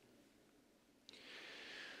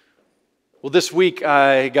Well, this week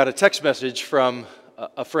I got a text message from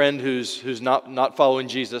a friend who's not following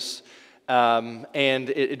Jesus, and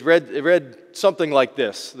it read something like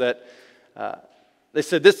this: that they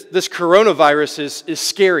said this coronavirus is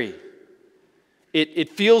scary. It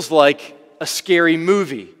feels like a scary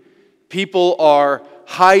movie. People are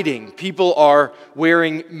hiding. People are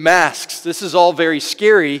wearing masks. This is all very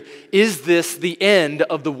scary. Is this the end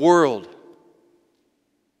of the world?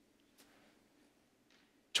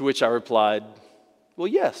 To which I replied, well,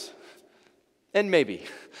 yes, and maybe.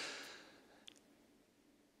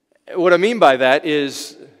 What I mean by that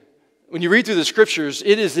is, when you read through the Scriptures,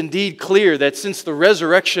 it is indeed clear that since the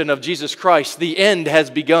resurrection of Jesus Christ, the end has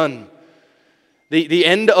begun. The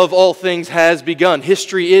end of all things has begun.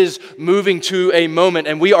 History is moving to a moment,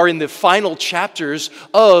 and we are in the final chapters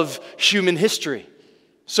of human history.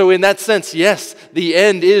 So in that sense, yes, the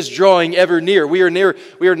end is drawing ever near. We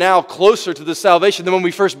are now closer to the salvation than when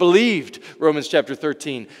we first believed. Romans chapter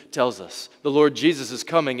 13 tells us the Lord Jesus is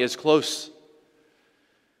coming is close.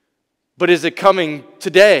 But is it coming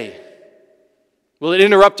today? Will it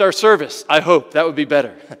interrupt our service? I hope. That would be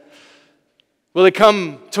better. Will it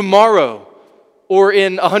come tomorrow or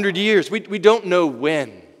in 100 years? We don't know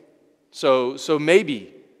when. So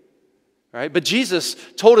maybe. Right? But Jesus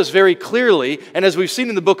told us very clearly, and as we've seen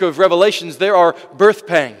in the book of Revelations, there are birth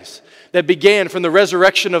pangs that began from the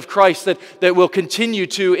resurrection of Christ that will continue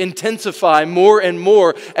to intensify more and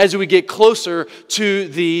more as we get closer to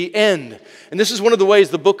the end. And this is one of the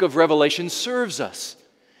ways the book of Revelation serves us.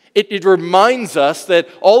 It reminds us that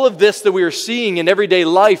all of this that we are seeing in everyday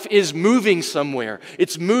life is moving somewhere.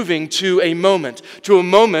 It's moving to a moment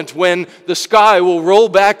when the sky will roll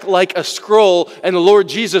back like a scroll and the Lord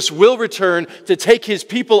Jesus will return to take His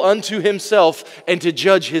people unto Himself and to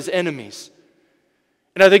judge His enemies.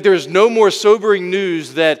 And I think there is no more sobering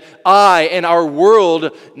news that I and our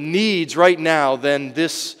world needs right now than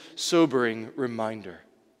this sobering reminder.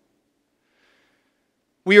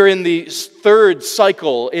 We are in the third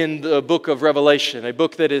cycle in the book of Revelation, a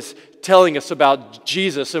book that is telling us about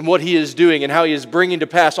Jesus and what He is doing and how He is bringing to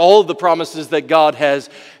pass all of the promises that God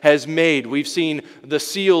has made. We've seen the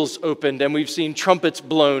seals opened and we've seen trumpets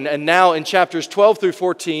blown, and now in chapters 12 through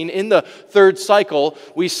 14, in the third cycle,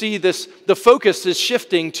 we see the focus is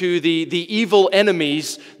shifting to the evil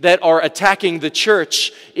enemies that are attacking the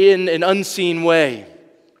church in an unseen way.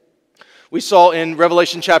 We saw in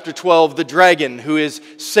Revelation chapter 12 the dragon, who is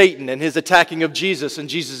Satan, and his attacking of Jesus and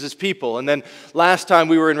Jesus' people. And then last time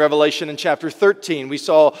we were in Revelation in chapter 13, we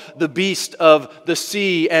saw the beast of the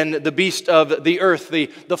sea and the beast of the earth,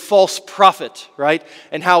 the false prophet, right?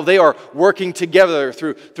 And how they are working together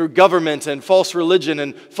through government and false religion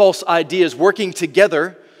and false ideas, working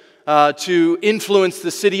together to influence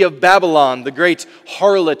the city of Babylon, the great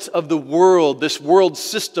harlot of the world, this world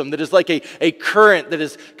system that is like a current that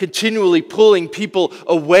is continually pulling people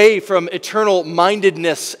away from eternal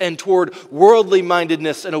mindedness and toward worldly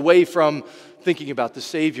mindedness and away from thinking about the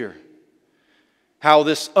Savior. How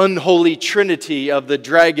this unholy trinity of the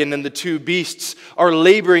dragon and the two beasts are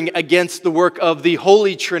laboring against the work of the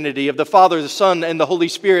Holy Trinity, of the Father, the Son, and the Holy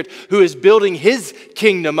Spirit, who is building His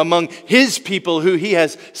kingdom among His people who He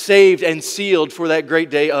has saved and sealed for that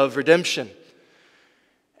great day of redemption.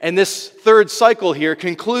 And this third cycle here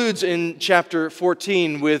concludes in chapter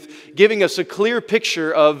 14 with giving us a clear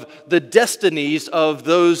picture of the destinies of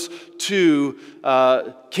those two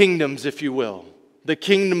kingdoms, if you will. The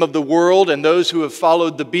kingdom of the world and those who have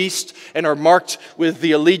followed the beast and are marked with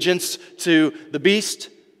the allegiance to the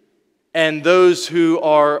beast, and those who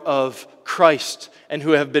are of Christ and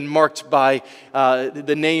who have been marked by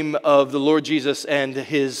the name of the Lord Jesus and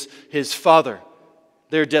His Father.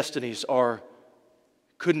 Their destinies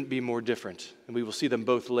couldn't be more different, and we will see them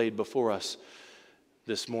both laid before us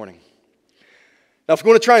this morning. Now, if we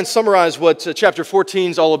want to try and summarize what chapter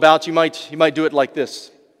 14 is all about, you might do it like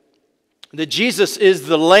this: that Jesus is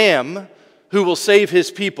the Lamb who will save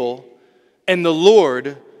His people and the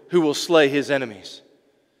Lord who will slay His enemies.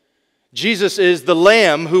 Jesus is the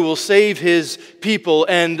Lamb who will save His people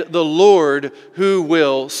and the Lord who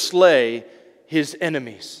will slay His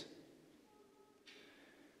enemies.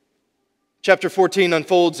 Chapter 14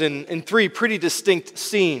 unfolds in three pretty distinct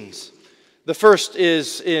scenes. The first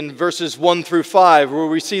is in verses 1 through 5, where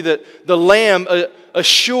we see that the Lamb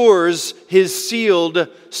assures His sealed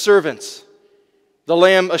servants. The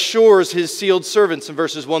Lamb assures His sealed servants in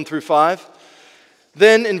verses 1 through 5.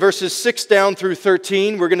 Then in verses 6 down through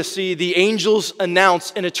 13, we're going to see the angels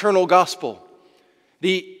announce an eternal gospel.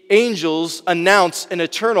 The angels announce an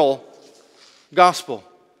eternal gospel.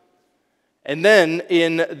 And then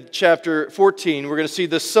in chapter 14, we're going to see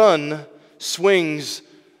the Son swings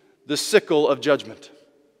the sickle of judgment.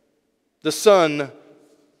 The Son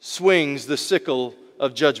swings the sickle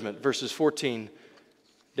of judgment, verses 14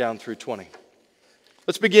 down through 20.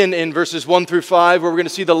 Let's begin in verses 1 through 5, where we're going to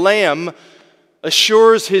see the Lamb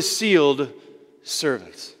assures his sealed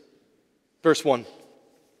servants. Verse 1.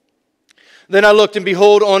 Then I looked, and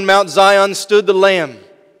behold, on Mount Zion stood the Lamb,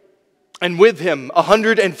 and with him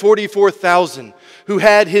 144,000, who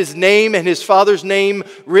had his name and his Father's name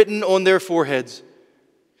written on their foreheads.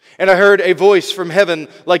 And I heard a voice from heaven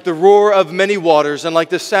like the roar of many waters and like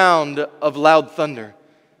the sound of loud thunder.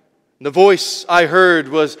 The voice I heard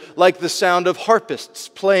was like the sound of harpists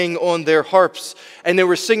playing on their harps, and they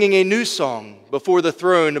were singing a new song before the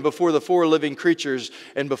throne and before the four living creatures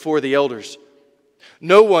and before the elders.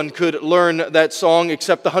 No one could learn that song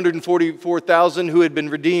except the 144,000 who had been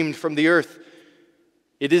redeemed from the earth.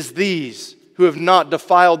 It is these who have not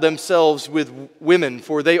defiled themselves with women,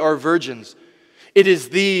 for they are virgins. It is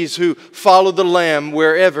these who follow the Lamb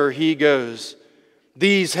wherever he goes.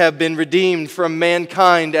 These have been redeemed from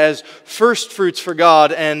mankind as firstfruits for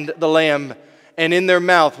God and the Lamb, and in their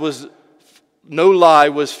mouth was no lie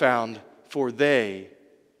was found, for they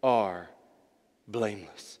are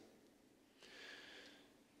blameless.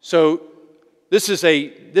 So this is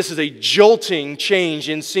a jolting change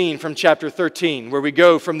in scene from chapter 13, where we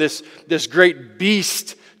go from this great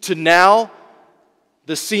beast to now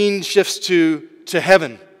the scene shifts to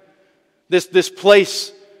heaven. This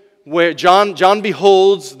place where John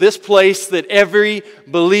beholds this place that every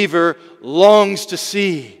believer longs to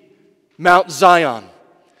see, Mount Zion.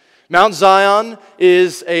 Mount Zion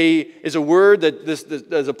is a word that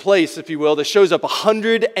is a place, if you will, that shows up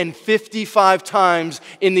 155 times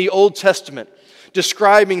in the Old Testament,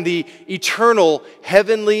 describing the eternal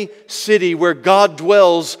heavenly city where God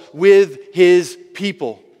dwells with his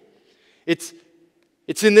people. It's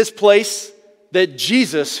in this place that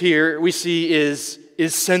Jesus here we see is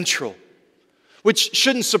central, which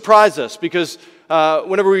shouldn't surprise us, because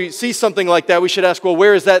whenever we see something like that, we should ask, well,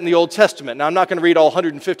 where is that in the Old Testament? Now, I'm not going to read all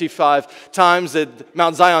 155 times that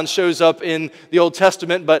Mount Zion shows up in the Old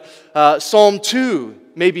Testament, but Psalm 2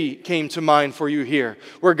 maybe came to mind for you here,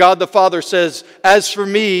 where God the Father says, "As for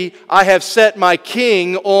me, I have set my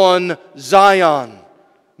king on Zion,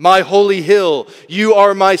 my holy hill. You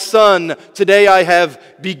are my son. Today I have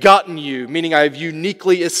begotten you," meaning I have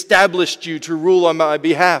uniquely established you to rule on my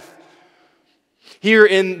behalf. Here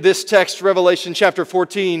in this text, Revelation chapter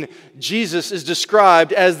 14, Jesus is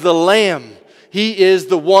described as the Lamb. He is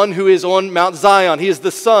the one who is on Mount Zion. He is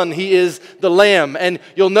the Son. He is the Lamb. And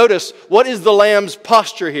you'll notice, what is the Lamb's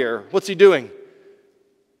posture here? What's he doing?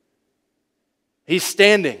 He's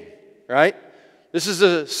standing, right? This is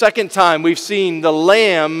the second time we've seen the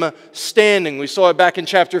Lamb standing. We saw it back in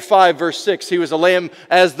chapter 5, verse 6. He was a lamb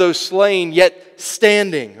as though slain, yet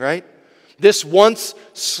standing, right? This once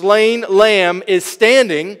slain lamb is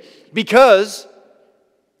standing because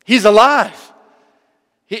he's alive.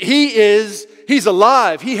 He's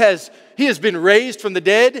alive. He has been raised from the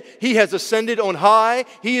dead. He has ascended on high.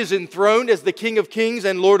 He is enthroned as the King of Kings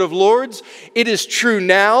and Lord of Lords. It is true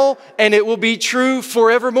now, and it will be true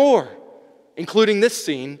forevermore, including this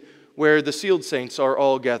scene where the sealed saints are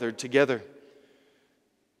all gathered together.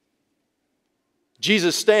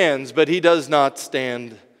 Jesus stands, but he does not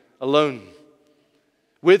stand alone.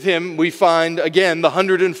 With him, we find, again, the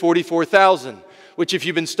 144,000, which if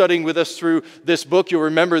you've been studying with us through this book, you'll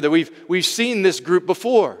remember that we've seen this group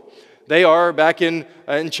before. They are back in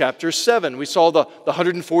chapter 7. We saw the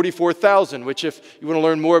 144,000, which if you want to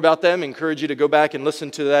learn more about them, I encourage you to go back and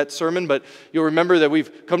listen to that sermon. But you'll remember that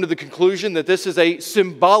we've come to the conclusion that this is a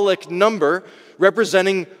symbolic number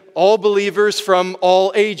representing all believers from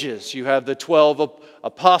all ages. You have the 12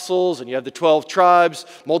 apostles and you have the 12 tribes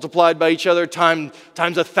multiplied by each other times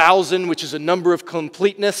 1,000, which is a number of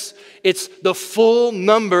completeness. It's the full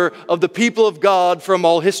number of the people of God from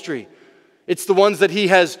all history. It's the ones that he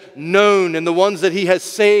has known and the ones that he has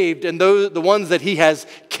saved and the ones that he has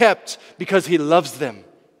kept because he loves them.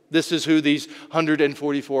 This is who these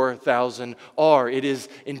 144,000 are. It is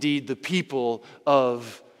indeed the people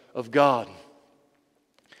of God.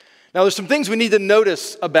 Now, there's some things we need to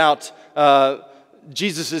notice about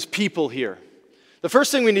Jesus' people here. The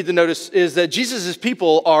first thing we need to notice is that Jesus'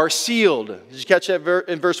 people are sealed. Did you catch that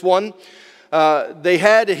in verse 1? They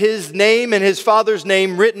had his name and his Father's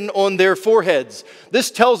name written on their foreheads. This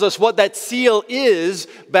tells us what that seal is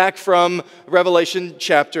back from Revelation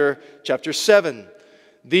chapter 7.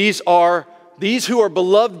 These who are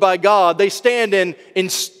beloved by God, they stand in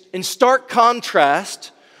stark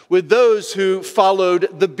contrast with those who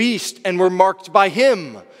followed the beast and were marked by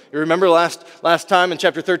him. You remember last time in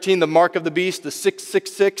chapter 13, the mark of the beast, the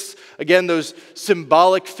 666, again, those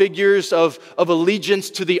symbolic figures of allegiance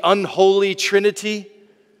to the unholy Trinity.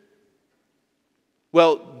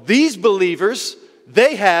 Well, these believers,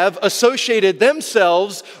 they have associated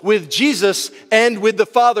themselves with Jesus and with the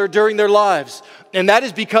Father during their lives. And that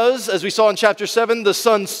is because, as we saw in chapter 7, the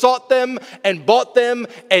Son sought them and bought them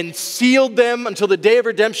and sealed them until the day of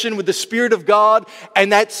redemption with the Spirit of God.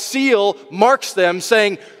 And that seal marks them,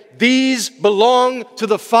 saying, these belong to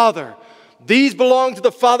the Father. These belong to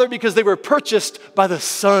the Father because they were purchased by the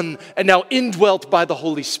Son and now indwelt by the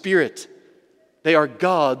Holy Spirit. They are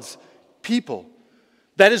God's people.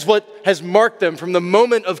 That is what has marked them from the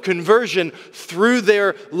moment of conversion through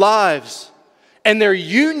their lives. And their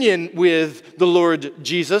union with the Lord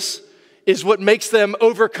Jesus is what makes them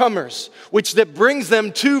overcomers, which that brings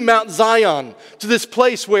them to Mount Zion, to this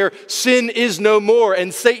place where sin is no more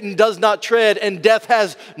and Satan does not tread and death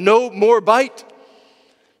has no more bite.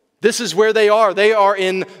 This is where they are. They are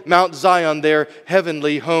in Mount Zion, their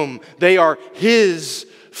heavenly home. They are His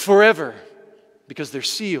forever because they're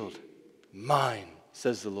sealed. Mine,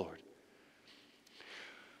 says the Lord.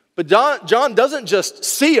 But John doesn't just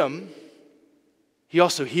see them, he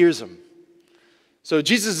also hears them. So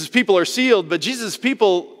Jesus' people are sealed, but Jesus'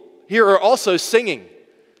 people here are also singing.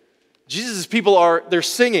 Jesus' people they're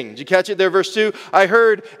singing. Did you catch it there, verse 2? I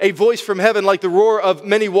heard a voice from heaven like the roar of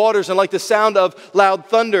many waters and like the sound of loud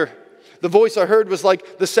thunder. The voice I heard was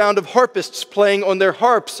like the sound of harpists playing on their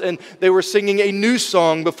harps, and they were singing a new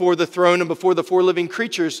song before the throne and before the four living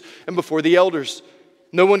creatures and before the elders.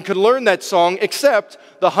 No one could learn that song except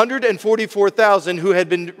the 144,000 who had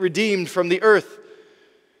been redeemed from the earth.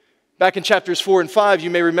 Back in chapters 4 and 5, you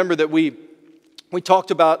may remember that we talked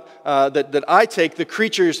about that I take the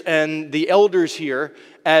creatures and the elders here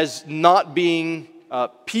as not being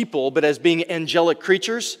people, but as being angelic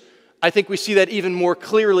creatures. I think we see that even more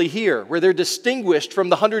clearly here, where they're distinguished from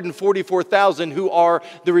the 144,000 who are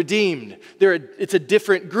the redeemed. It's a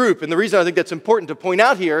different group. And the reason I think that's important to point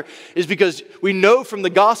out here is because we know from the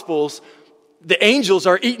Gospels the angels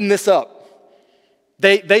are eating this up.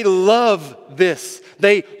 They love this.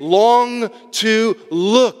 They long to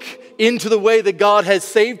look into the way that God has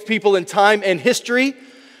saved people in time and history.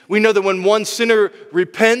 We know that when one sinner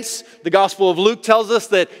repents, the Gospel of Luke tells us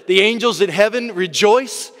that the angels in heaven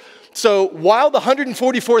rejoice. So while the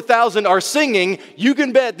 144,000 are singing, you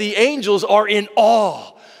can bet the angels are in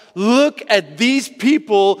awe. Look at these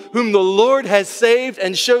people whom the Lord has saved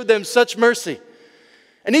and showed them such mercy.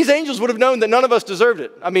 And these angels would have known that none of us deserved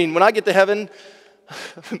it. I mean, when I get to heaven,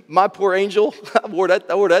 my poor angel, I wore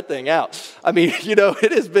that thing out. I mean,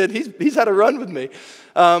 it has been, he's had a run with me.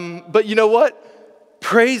 But you know what?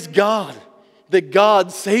 Praise God that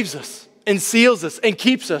God saves us and seals us and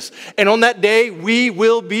keeps us. And on that day, we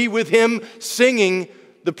will be with Him singing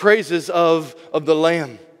the praises of the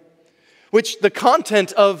Lamb. Which the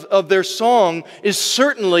content of their song is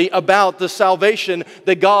certainly about the salvation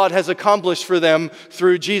that God has accomplished for them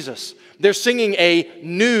through Jesus. They're singing a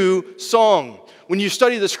new song. When you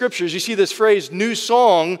study the scriptures, you see this phrase, new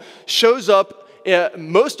song, shows up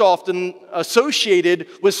most often associated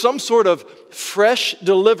with some sort of fresh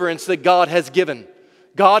deliverance that God has given.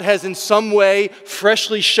 God has in some way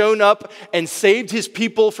freshly shown up and saved His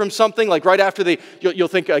people from something. Like right after you'll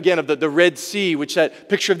think again of the Red Sea, which that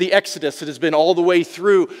picture of the Exodus that has been all the way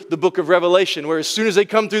through the book of Revelation, where as soon as they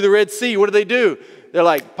come through the Red Sea, what do? They're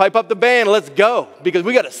like, pipe up the band, let's go. Because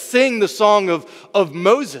we got to sing the song of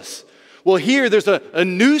Moses. Well, here there's a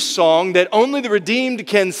new song that only the redeemed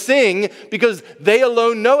can sing because they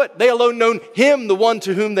alone know it. They alone know Him, the one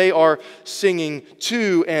to whom they are singing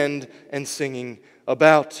to and singing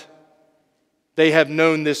about. They have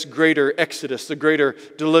known this greater exodus, the greater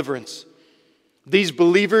deliverance. These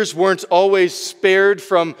believers weren't always spared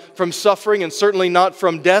from suffering and certainly not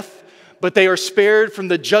from death, but they are spared from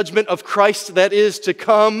the judgment of Christ that is to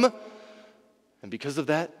come. And because of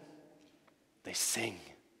that, they sing.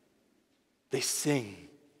 They sing.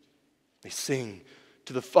 They sing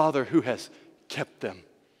to the Father who has kept them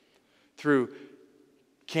through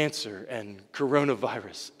cancer and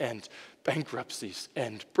coronavirus and bankruptcies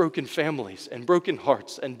and broken families and broken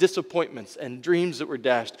hearts and disappointments and dreams that were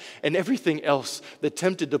dashed and everything else that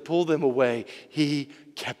tempted to pull them away. He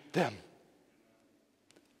kept them.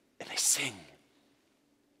 And they sing.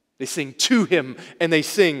 They sing to Him and they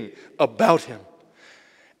sing about Him.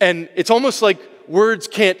 And it's almost like words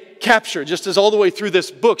can't capture, just as all the way through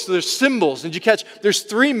this book. So there's symbols. Did you catch? There's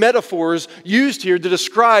 3 metaphors used here to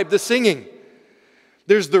describe the singing.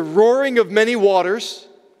 There's the roaring of many waters.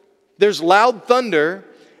 There's loud thunder.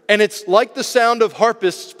 And it's like the sound of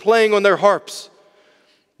harpists playing on their harps.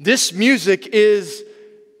 This music is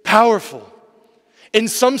powerful. In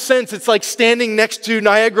some sense, it's like standing next to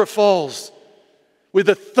Niagara Falls with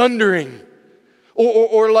a thundering,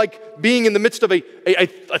 or like being in the midst of a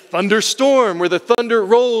thunderstorm where the thunder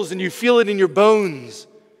rolls and you feel it in your bones.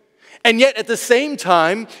 And yet at the same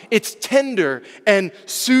time, it's tender and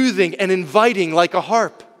soothing and inviting like a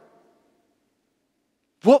harp.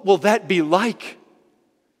 What will that be like?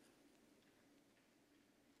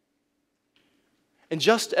 And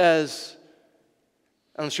just as,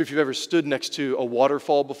 I'm not sure if you've ever stood next to a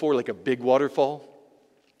waterfall before, like a big waterfall,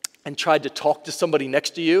 and tried to talk to somebody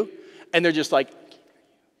next to you, and they're just like,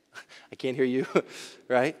 I can't hear you,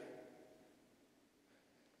 right?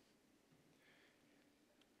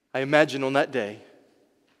 I imagine on that day,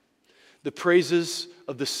 the praises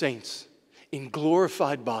of the saints in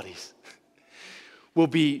glorified bodies will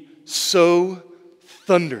be so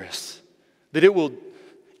thunderous that it will,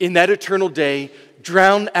 in that eternal day,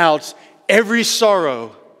 drown out every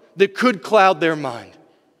sorrow that could cloud their mind.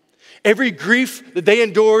 Every grief that they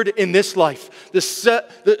endured in this life. The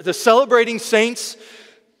celebrating saints,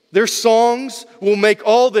 their songs will make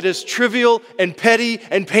all that is trivial and petty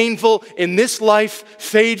and painful in this life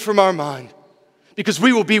fade from our mind. Because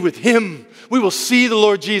we will be with Him. We will see the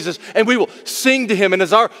Lord Jesus and we will sing to Him. And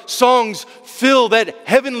as our songs fill that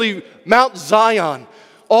heavenly Mount Zion,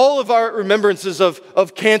 all of our remembrances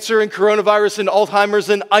of cancer and coronavirus and Alzheimer's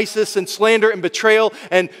and ISIS and slander and betrayal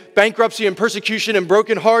and bankruptcy and persecution and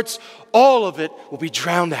broken hearts, all of it will be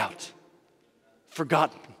drowned out,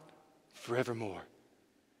 forgotten forevermore.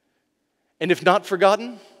 And if not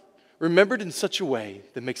forgotten, remembered in such a way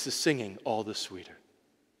that makes the singing all the sweeter.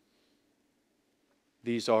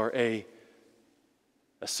 These are a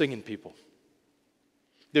singing people.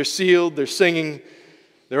 They're sealed, they're singing,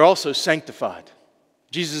 they're also sanctified.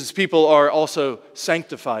 Jesus' people are also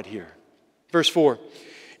sanctified here. Verse 4,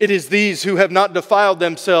 it is these who have not defiled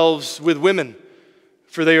themselves with women,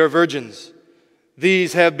 for they are virgins.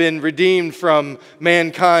 These have been redeemed from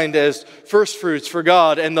mankind as firstfruits for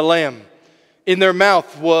God and the Lamb. In their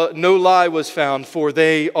mouth no lie was found, for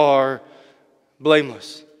they are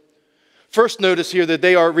blameless. First, notice here that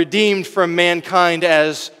they are redeemed from mankind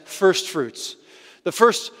as firstfruits. The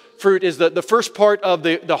first fruit is the first part of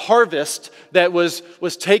the harvest that was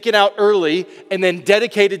taken out early and then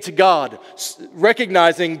dedicated to God,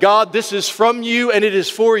 recognizing, God, this is from you and it is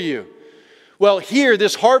for you. Well, here,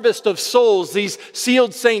 this harvest of souls, these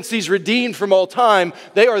sealed saints, these redeemed from all time,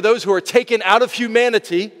 they are those who are taken out of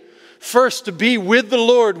humanity, first to be with the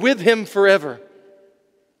Lord, with Him forever.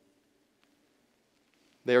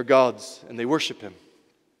 They are God's and they worship Him.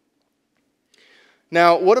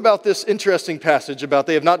 Now, what about this interesting passage about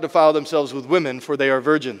they have not defiled themselves with women, for they are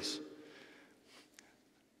virgins?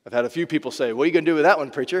 I've had a few people say, what are you going to do with that one,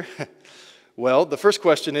 preacher? Well, the first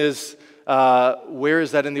question is, where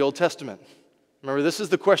is that in the Old Testament? Remember, this is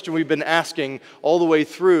the question we've been asking all the way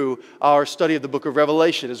through our study of the book of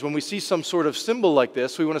Revelation, is when we see some sort of symbol like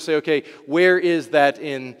this, we want to say, okay, where is that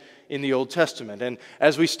in the Old Testament? And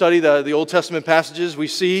as we study the Old Testament passages, we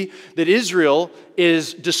see that Israel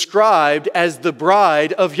is described as the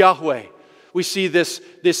bride of Yahweh. We see this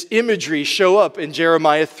imagery show up in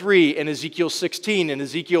Jeremiah 3 and Ezekiel 16 and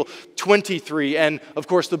Ezekiel 23 and, of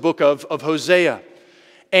course, the book of Hosea.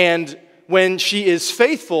 And when she is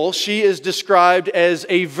faithful, she is described as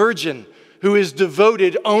a virgin who is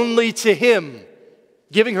devoted only to Him,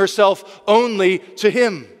 giving herself only to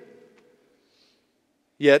Him.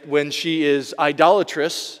 Yet when she is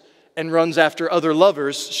idolatrous and runs after other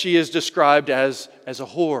lovers, she is described as a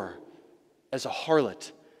whore, as a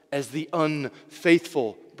harlot, as the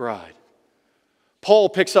unfaithful bride. Paul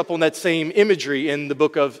picks up on that same imagery in the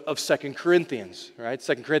book of 2 Corinthians, right?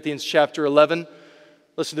 2 Corinthians chapter 11.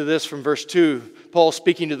 Listen to this from verse 2. Paul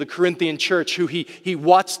speaking to the Corinthian church, who he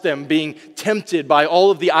watched them being tempted by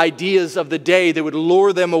all of the ideas of the day that would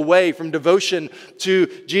lure them away from devotion to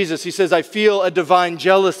Jesus. He says, I feel a divine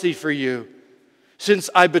jealousy for you, since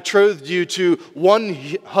I betrothed you to one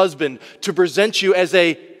husband to present you as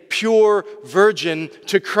a pure virgin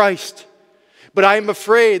to Christ. But I am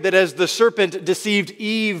afraid that as the serpent deceived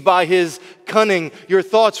Eve by his cunning, your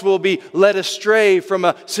thoughts will be led astray from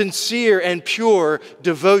a sincere and pure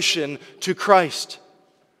devotion to Christ.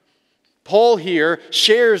 Paul here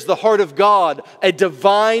shares the heart of God, a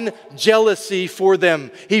divine jealousy for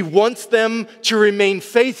them. He wants them to remain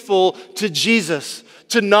faithful to Jesus,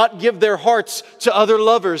 to not give their hearts to other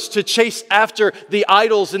lovers, to chase after the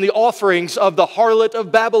idols and the offerings of the harlot of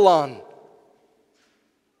Babylon.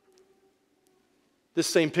 This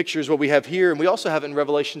same picture is what we have here, and we also have it in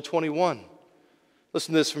Revelation 21.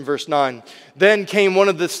 Listen to this from verse 9. Then came one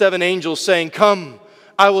of the seven angels saying, Come,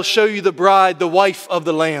 I will show you the bride, the wife of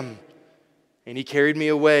the Lamb." And he carried me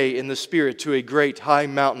away in the Spirit to a great high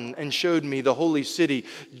mountain and showed me the holy city,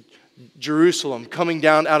 Jerusalem, coming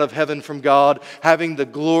down out of heaven from God, having the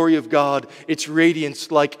glory of God, its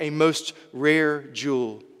radiance like a most rare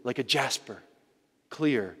jewel, like a jasper,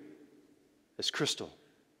 clear as crystal.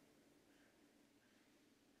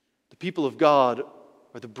 The people of God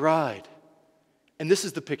are the bride. And this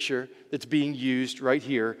is the picture that's being used right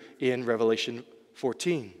here in Revelation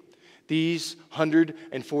 14. These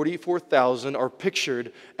 144,000 are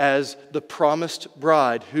pictured as the promised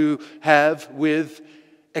bride who have with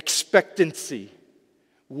expectancy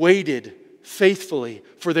waited faithfully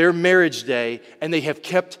for their marriage day, and they have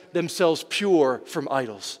kept themselves pure from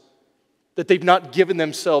idols. That they've not given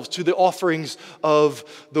themselves to the offerings of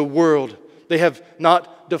the world. They have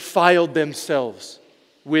not defiled themselves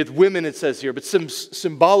with women, it says here, but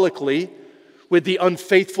symbolically with the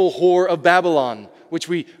unfaithful whore of Babylon, which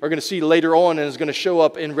we are going to see later on and is going to show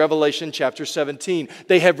up in Revelation chapter 17.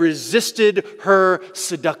 They have resisted her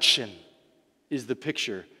seduction, is the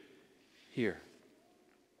picture here.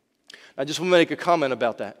 I just want to make a comment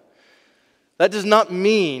about that. That does not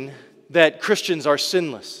mean that Christians are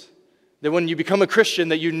sinless. That when you become a Christian,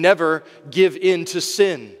 that you never give in to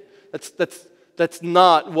sin. That's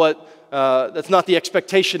not the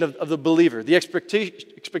expectation of the believer. The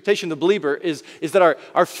expectation of the believer is that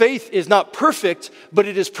our faith is not perfect, but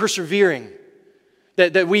it is persevering.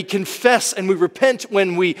 That we confess and we repent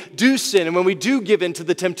when we do sin and when we do give in to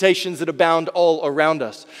the temptations that abound all around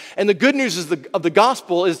us. And the good news of the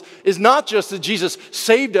gospel is not just that Jesus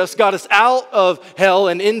saved us, got us out of hell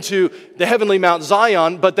and into the heavenly Mount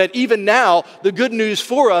Zion, but that even now the good news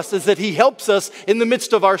for us is that He helps us in the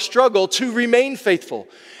midst of our struggle to remain faithful.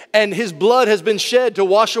 And His blood has been shed to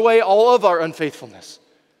wash away all of our unfaithfulness.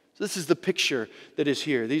 So this is the picture that is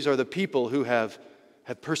here. These are the people who have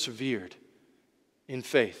persevered in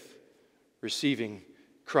faith, receiving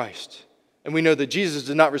Christ. And we know that Jesus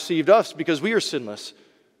did not receive us because we are sinless,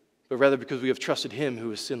 but rather because we have trusted Him who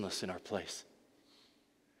is sinless in our place.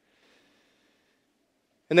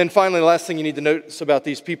 And then finally, the last thing you need to notice about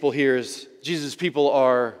these people here is Jesus' people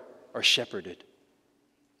are shepherded.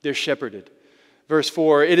 They're shepherded. Verse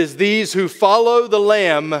 4, "It is these who follow the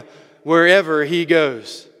Lamb wherever He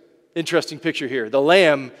goes." Interesting picture here. The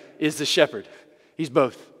Lamb is the shepherd. He's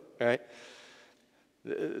both, right?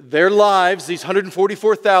 Their lives, these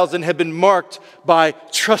 144,000, have been marked by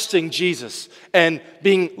trusting Jesus and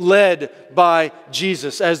being led by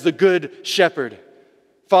Jesus as the good shepherd,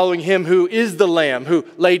 following Him who is the Lamb, who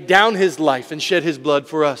laid down His life and shed His blood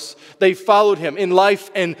for us. They followed Him in life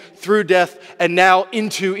and through death and now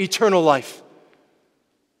into eternal life.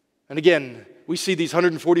 And again, we see these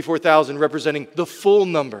 144,000 representing the full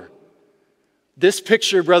number. This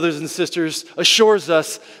picture, brothers and sisters, assures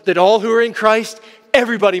us that all who are in Christ,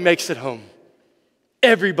 everybody makes it home.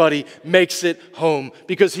 Everybody makes it home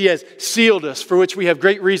because He has sealed us, for which we have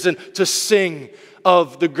great reason to sing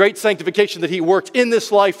of the great sanctification that He worked in this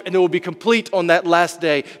life and that will be complete on that last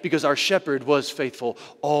day because our shepherd was faithful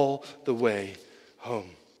all the way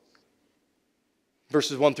home.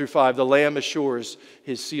 Verses 1 through 5, the Lamb assures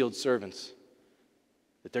His sealed servants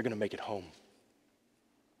that they're going to make it home.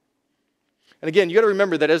 And again, you got to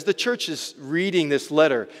remember that as the church is reading this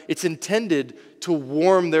letter, it's intended to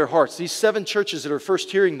warm their hearts. These 7 churches that are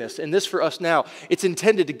first hearing this, and this for us now, it's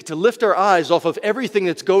intended to lift our eyes off of everything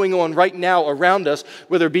that's going on right now around us,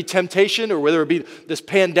 whether it be temptation or whether it be this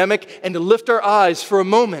pandemic, and to lift our eyes for a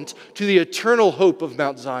moment to the eternal hope of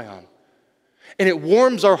Mount Zion. And it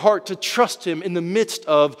warms our heart to trust Him in the midst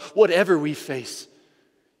of whatever we face.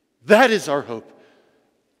 That is our hope.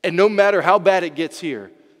 And no matter how bad it gets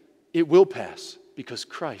here, it will pass because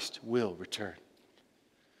Christ will return.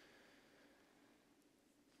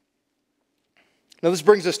 Now this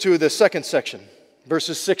brings us to the second section,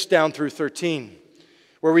 verses 6 down through 13,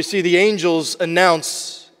 where we see the angels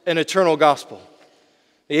announce an eternal gospel.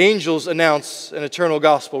 The angels announce an eternal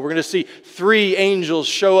gospel. We're going to see 3 angels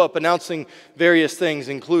show up announcing various things,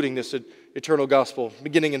 including this eternal gospel,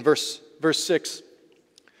 beginning in verse 6.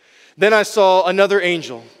 "Then I saw another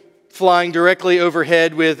angel flying directly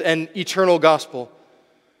overhead with an eternal gospel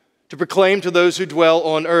to proclaim to those who dwell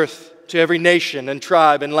on earth, to every nation and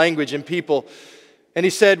tribe and language and people. And he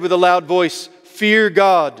said with a loud voice, 'Fear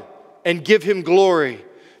God and give Him glory,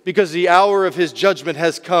 because the hour of His judgment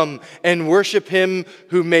has come, and worship Him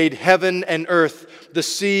who made heaven and earth, the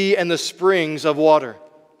sea and the springs of water.'"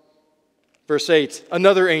 Verse 8,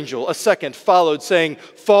 "Another angel, a second, followed, saying,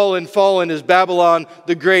 'Fallen, fallen is Babylon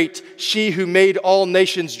the Great, she who made all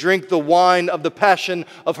nations drink the wine of the passion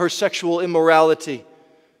of her sexual immorality.'"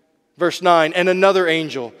 Verse 9, and another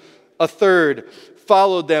angel, a third,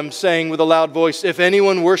 followed them, saying with a loud voice, if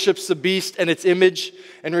anyone worships the beast and its image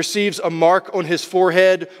and receives a mark on his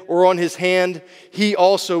forehead or on his hand, he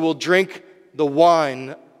also will drink the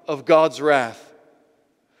wine of God's wrath,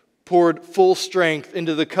 poured full strength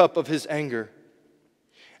into the cup of his anger.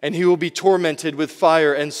 And he will be tormented with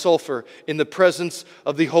fire and sulfur in the presence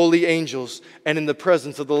of the holy angels and in the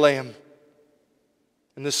presence of the Lamb.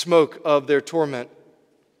 And the smoke of their torment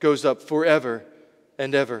goes up forever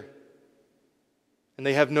and ever. And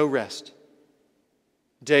they have no rest,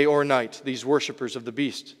 day or night, these worshipers of the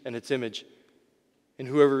beast and its image, and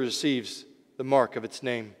whoever receives the mark of its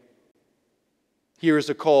name. Here is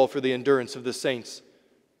a call for the endurance of the saints,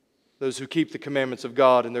 those who keep the commandments of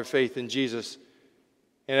God and their faith in Jesus.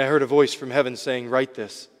 And I heard a voice from heaven saying, write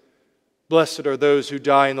this, blessed are those who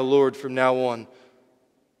die in the Lord from now on.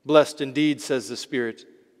 Blessed indeed, says the Spirit,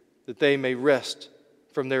 that they may rest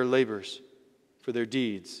from their labors, for their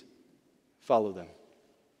deeds follow them.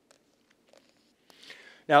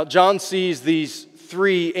 Now, John sees these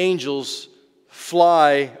three angels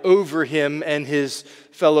fly over him and his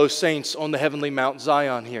fellow saints on the heavenly Mount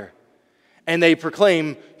Zion here. And they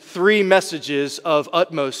proclaim three messages of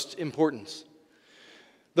utmost importance.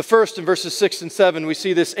 The first, in verses 6 and 7, we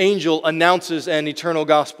see this angel announces an eternal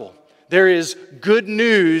gospel. There is good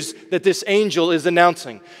news that this angel is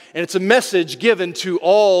announcing. And it's a message given to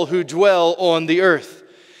all who dwell on the earth.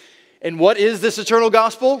 And what is this eternal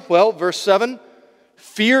gospel? Well, verse 7,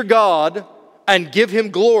 fear God and give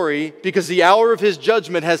him glory, because the hour of his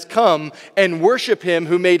judgment has come, and worship him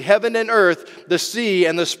who made heaven and earth, the sea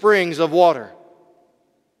and the springs of water.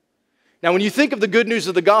 Now, when you think of the good news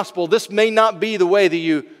of the gospel, this may not be the way that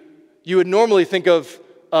you would normally think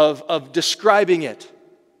of describing it.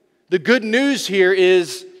 The good news here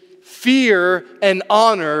is fear and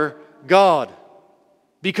honor God,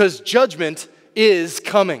 because judgment is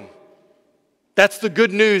coming. That's the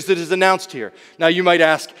good news that is announced here. Now you might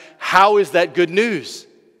ask, how is that good news?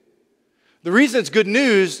 The reason it's good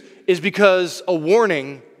news is because a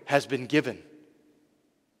warning has been given. I'm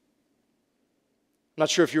not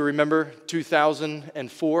sure if you remember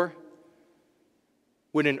 2004,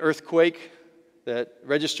 when an earthquake that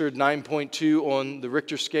registered 9.2 on the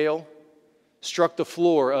Richter scale struck the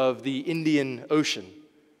floor of the Indian Ocean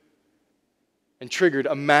and triggered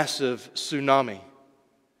a massive tsunami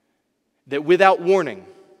that without warning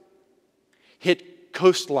hit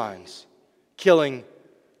coastlines, killing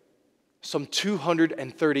some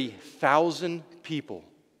 230,000 people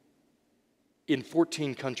in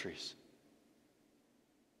 14 countries.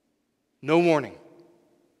 No warning.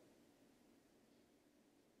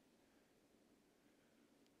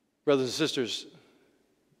 Brothers and sisters,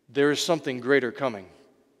 there is something greater coming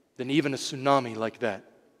than even a tsunami like that.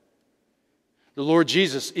 The Lord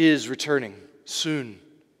Jesus is returning soon.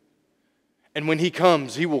 And when he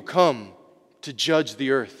comes, he will come to judge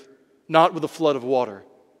the earth, not with a flood of water,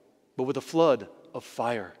 but with a flood of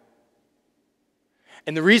fire.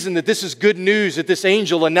 And the reason that this is good news, that this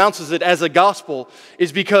angel announces it as a gospel,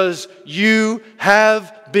 is because you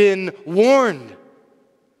have been warned.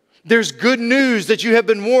 There's good news that you have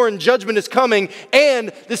been warned. Judgment is coming, and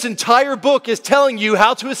this entire book is telling you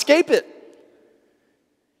how to escape it.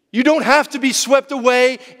 You don't have to be swept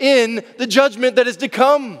away in the judgment that is to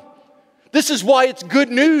come. This is why it's good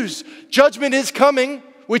news. Judgment is coming,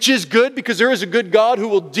 which is good because there is a good God who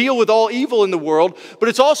will deal with all evil in the world. But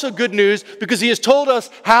it's also good news because he has told us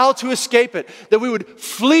how to escape it. That we would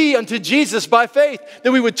flee unto Jesus by faith.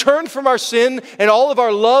 That we would turn from our sin and all of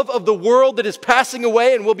our love of the world that is passing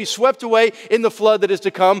away and will be swept away in the flood that is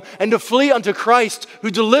to come. And to flee unto Christ who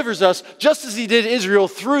delivers us, just as he did Israel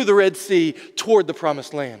through the Red Sea toward the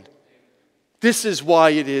promised land. This is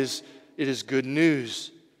why it is good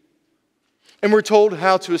news. And we're told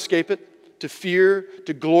how to escape it, to fear,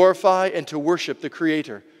 to glorify, and to worship the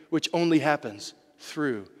Creator, which only happens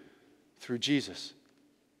through Jesus.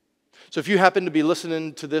 So if you happen to be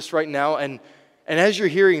listening to this right now, and as you're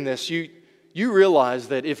hearing this, you realize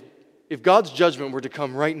that if God's judgment were to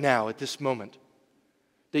come right now at this moment,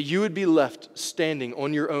 that you would be left standing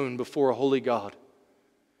on your own before a holy God.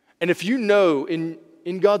 And if you know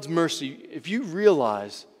in God's mercy, if you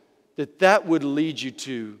realize that would lead you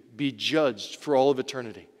to be judged for all of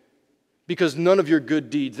eternity. Because none of your good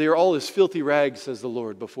deeds, they are all as filthy rags, says the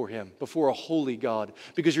Lord, before him, before a holy God.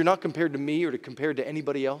 Because you're not compared to me or compared to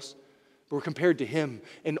anybody else, but we're compared to him,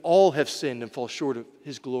 and all have sinned and fall short of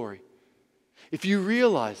his glory. If you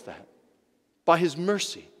realize that, by his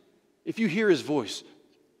mercy, if you hear his voice,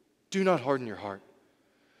 do not harden your heart,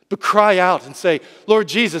 but cry out and say, Lord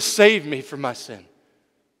Jesus, save me from my sin.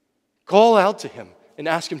 Call out to him and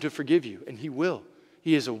ask Him to forgive you, and He will.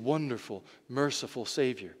 He is a wonderful, merciful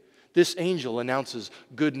Savior. This angel announces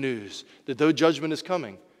good news that though judgment is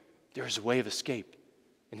coming, there is a way of escape,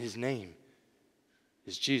 and His name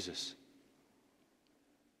is Jesus.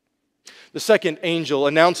 The second angel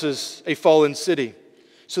announces a fallen city.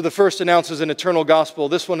 So the first announces an eternal gospel.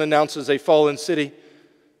 This one announces a fallen city.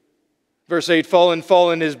 Verse 8, fallen,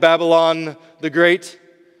 fallen is Babylon the Great.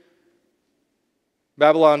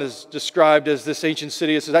 Babylon is described as this ancient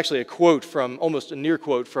city. This is actually a quote from, almost a near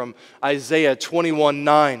quote from Isaiah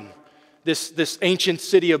 21:9. This ancient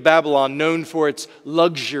city of Babylon, known for its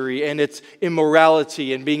luxury and its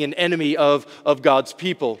immorality and being an enemy of God's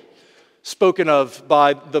people, spoken of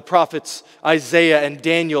by the prophets Isaiah and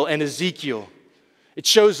Daniel and Ezekiel. It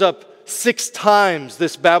shows up 6 times,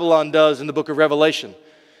 this Babylon does, in the book of Revelation.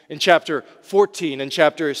 In chapter 14, and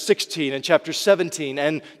chapter 16, and chapter 17,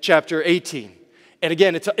 and chapter 18. And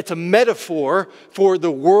again, it's a metaphor for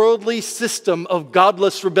the worldly system of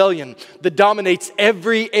godless rebellion that dominates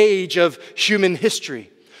every age of human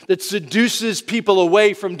history, that seduces people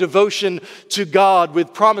away from devotion to God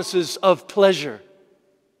with promises of pleasure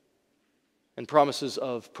and promises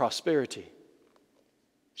of prosperity.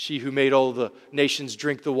 She who made all the nations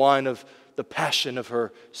drink the wine of the passion of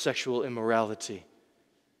her sexual immorality.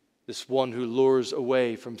 This one who lures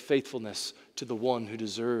away from faithfulness to the one who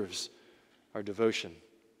deserves our devotion.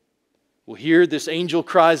 Well, here this angel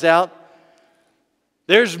cries out,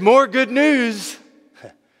 there's more good news.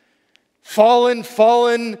 Fallen,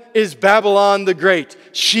 fallen is Babylon the Great.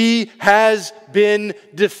 She has been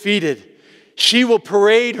defeated. She will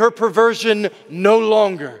parade her perversion no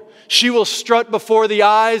longer. She will strut before the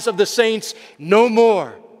eyes of the saints no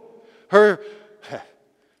more. Her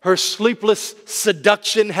sleepless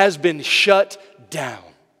seduction has been shut down.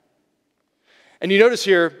 And you notice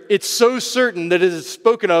here, it's so certain that it is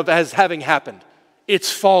spoken of as having happened.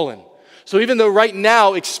 It's fallen. So even though right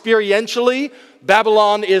now, experientially,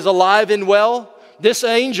 Babylon is alive and well, this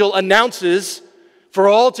angel announces for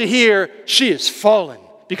all to hear, she is fallen.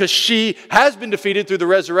 Because she has been defeated through the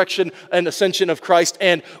resurrection and ascension of Christ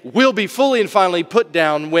and will be fully and finally put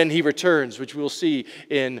down when He returns, which we'll see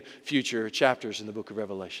in future chapters in the book of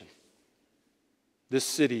Revelation. This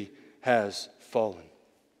city has fallen,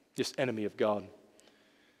 this enemy of God.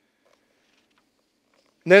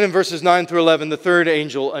 And then in verses 9 through 11, the third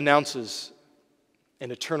angel announces an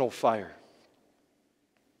eternal fire.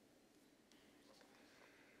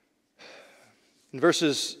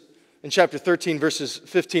 In chapter 13, verses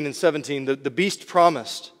 15 and 17, the beast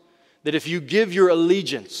promised that if you give your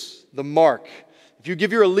allegiance, the mark, if you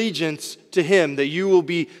give your allegiance to him, that you will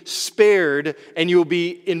be spared and you will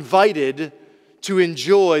be invited to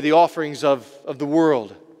enjoy the offerings of the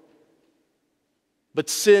world. But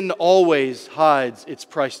sin always hides its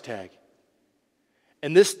price tag.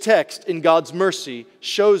 And this text, in God's mercy,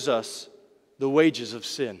 shows us the wages of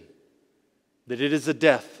sin. That it is a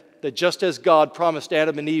death. That just as God promised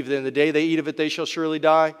Adam and Eve that in the day they eat of it, they shall surely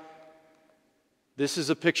die. This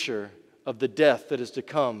is a picture of the death that is to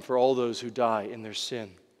come for all those who die in their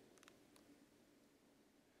sin.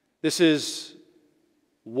 This is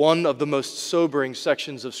one of the most sobering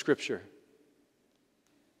sections of Scripture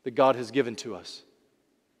that God has given to us.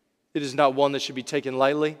 It is not one that should be taken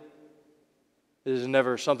lightly. It is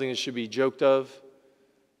never something that should be joked of.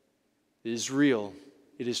 It is real.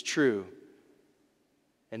 It is true.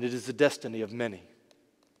 And it is the destiny of many.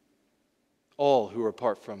 All who are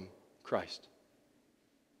apart from Christ.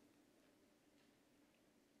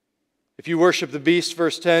 If you worship the beast,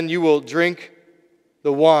 verse 10, you will drink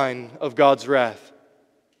the wine of God's wrath,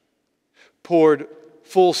 poured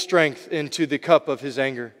full strength into the cup of His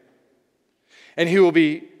anger. And he will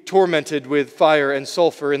be tormented with fire and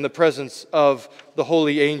sulfur in the presence of the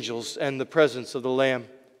holy angels and the presence of the Lamb.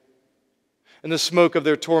 And the smoke of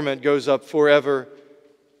their torment goes up forever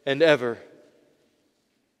and ever.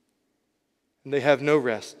 And they have no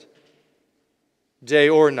rest, day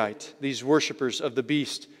or night, these worshipers of the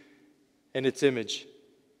beast and its image,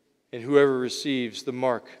 and whoever receives the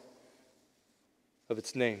mark of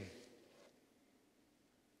its name.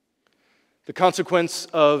 The consequence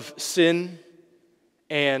of sin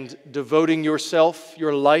and devoting yourself,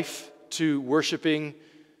 your life, to worshiping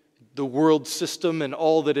the world system and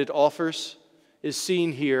all that it offers is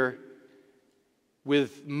seen here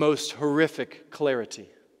with most horrific clarity.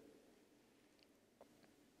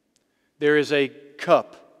 There is a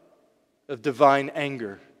cup of divine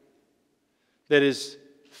anger that is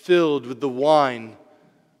filled with the wine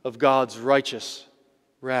of God's righteous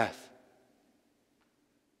wrath.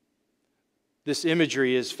 This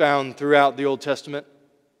imagery is found throughout the Old Testament.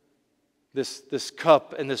 This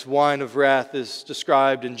cup and this wine of wrath is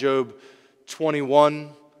described in Job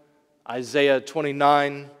 21, Isaiah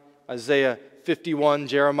 29, Isaiah 51,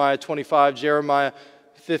 Jeremiah 25, Jeremiah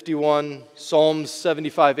 51, Psalms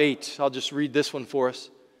 75:8. I'll just read this one for us.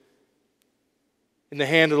 In the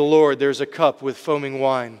hand of the Lord there's a cup with foaming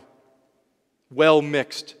wine, well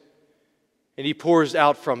mixed, and he pours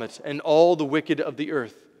out from it, and all the wicked of the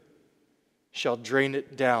earth shall drain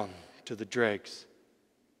it down to the dregs.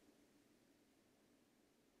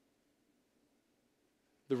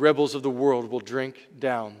 The rebels of the world will drink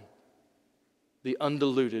down the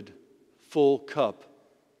undiluted, full cup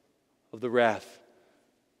of the wrath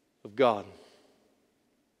of God.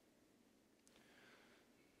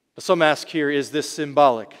 Some ask here, is this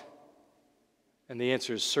symbolic? And the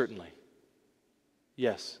answer is certainly.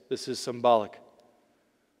 Yes, this is symbolic.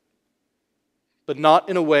 But not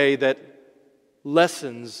in a way that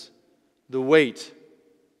lessens the weight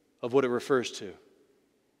of what it refers to.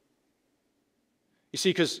 You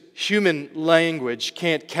see, because human language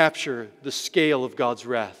can't capture the scale of God's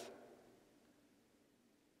wrath.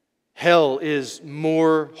 Hell is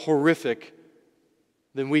more horrific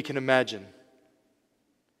than we can imagine.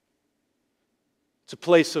 It's a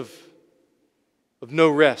place of no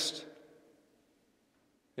rest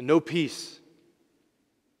and no peace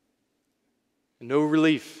and no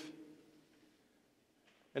relief.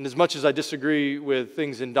 And as much as I disagree with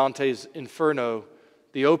things in Dante's Inferno,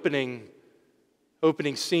 the opening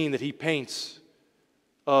scene that he paints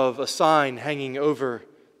of a sign hanging over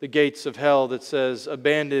the gates of hell that says,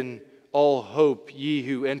 "Abandon all hope, ye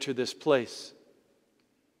who enter this place,"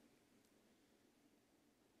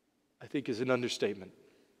 I think is an understatement.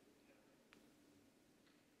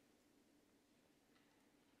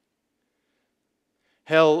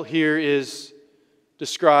 Hell here is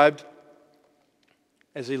described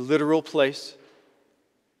as a literal place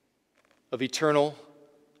of eternal,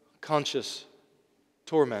 conscious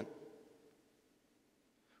torment,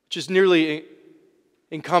 which is nearly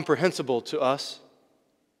incomprehensible to us.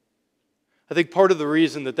 I think part of the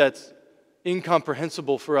reason that that's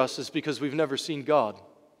incomprehensible for us is because we've never seen God.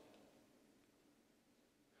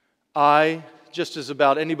 I, just as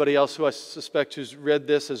about anybody else who I suspect who's read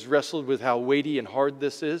this, has wrestled with how weighty and hard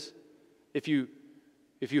this is. If you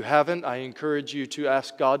haven't, I encourage you to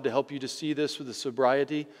ask God to help you to see this with the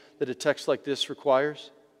sobriety that a text like this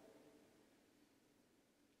requires.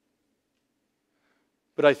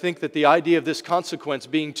 But I think that the idea of this consequence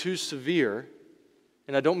being too severe,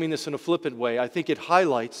 and I don't mean this in a flippant way, I think it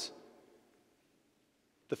highlights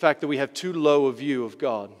the fact that we have too low a view of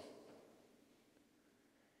God.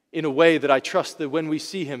 In a way that I trust that when we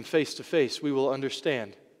see Him face to face, we will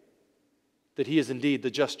understand that He is indeed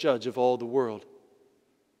the just judge of all the world,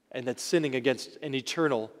 and that sinning against an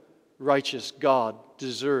eternal, righteous God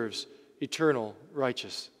deserves eternal,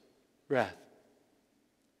 righteous wrath.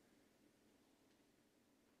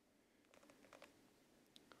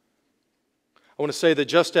 I want to say that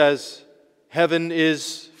just as heaven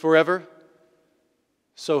is forever,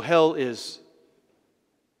 so hell is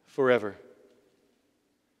forever.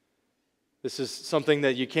 This is something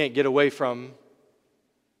that you can't get away from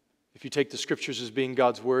if you take the Scriptures as being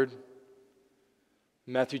God's Word.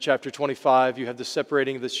 In Matthew chapter 25, you have the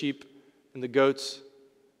separating of the sheep and the goats,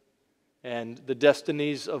 and the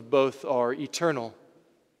destinies of both are eternal,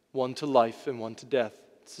 one to life and one to death.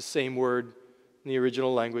 It's the same word in the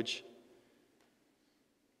original language.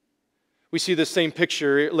 We see this same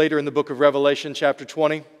picture later in the book of Revelation chapter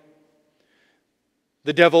 20.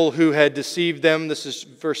 The devil who had deceived them, this is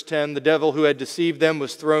verse 10, the devil who had deceived them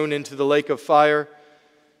was thrown into the lake of fire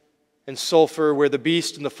and sulfur where the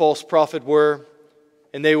beast and the false prophet were,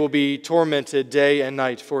 and they will be tormented day and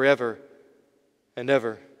night forever and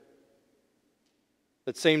ever.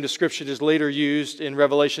 That same description is later used in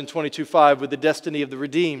Revelation 22:5 with the destiny of the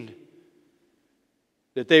redeemed.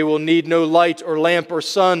 That they will need no light or lamp or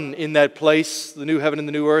sun in that place, the new heaven and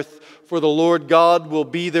the new earth, for the Lord God will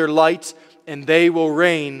be their light, and they will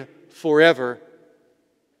reign forever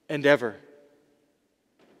and ever.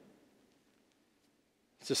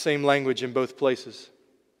 It's the same language in both places.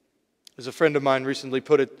 As a friend of mine recently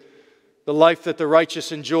put it, the life that the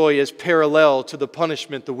righteous enjoy is parallel to the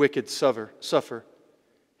punishment the wicked suffer.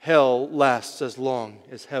 Hell lasts as long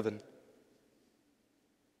as heaven.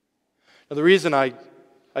 Now, the reason I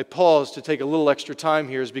pause to take a little extra time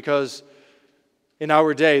here is because in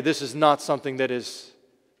our day, this is not something that is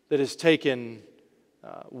taken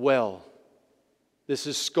well. This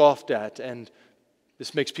is scoffed at, and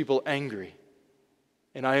this makes people angry.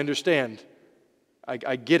 And I understand.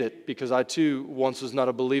 I get it, because I too once was not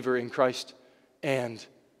a believer in Christ and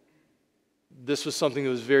this was something that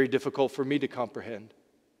was very difficult for me to comprehend.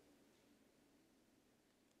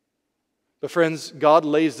 But friends, God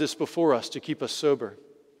lays this before us to keep us sober,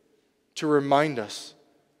 to remind us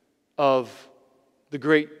of the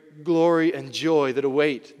great glory and joy that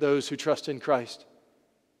await those who trust in Christ,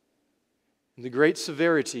 and the great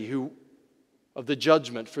severity of the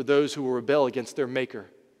judgment for those who will rebel against their Maker,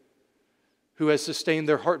 who has sustained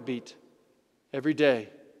their heartbeat every day,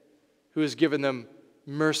 who has given them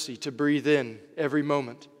mercy to breathe in every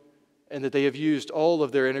moment, and that they have used all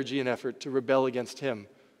of their energy and effort to rebel against Him.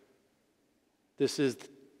 This is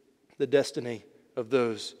the destiny of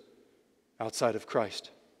those outside of Christ.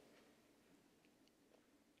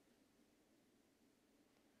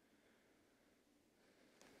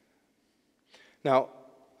 Now,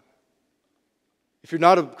 if you're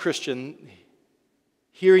not a Christian,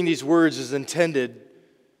 hearing these words is intended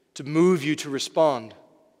to move you to respond,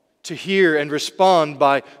 to hear and respond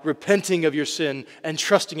by repenting of your sin and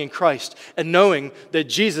trusting in Christ and knowing that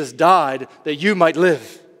Jesus died that you might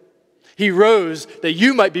live. He rose that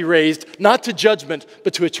you might be raised, not to judgment,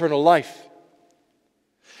 but to eternal life.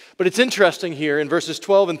 But it's interesting here in verses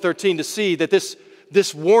 12 and 13 to see that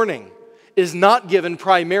this warning is not given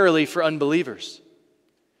primarily for unbelievers.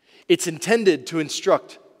 It's intended to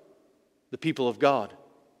instruct the people of God.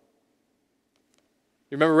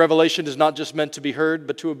 You remember, revelation is not just meant to be heard,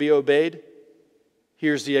 but to be obeyed.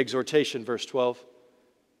 Here's the exhortation, verse 12.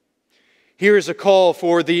 Here is a call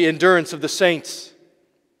for the endurance of the saints,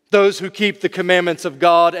 those who keep the commandments of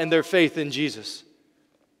God and their faith in Jesus.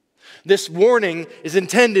 This warning is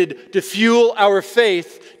intended to fuel our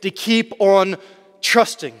faith to keep on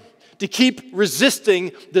trusting, to keep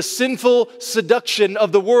resisting the sinful seduction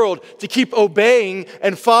of the world, to keep obeying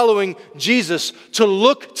and following Jesus, to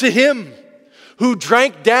look to Him who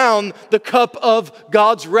drank down the cup of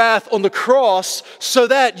God's wrath on the cross so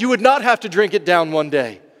that you would not have to drink it down one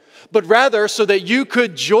day, but rather so that you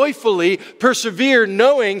could joyfully persevere,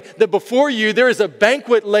 knowing that before you there is a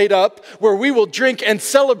banquet laid up where we will drink and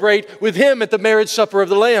celebrate with Him at the marriage supper of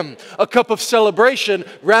the Lamb, a cup of celebration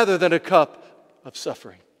rather than a cup of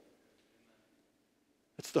suffering.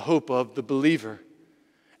 It's the hope of the believer.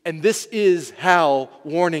 And this is how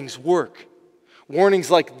warnings work. Warnings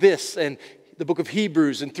like this and the book of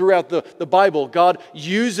Hebrews and throughout the Bible, God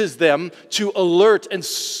uses them to alert and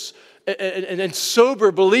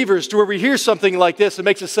sober believers to where we hear something like this, it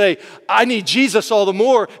makes us say, I need Jesus all the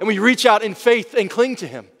more, and we reach out in faith and cling to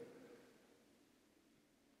Him.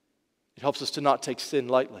 It helps us to not take sin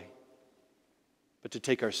lightly, but to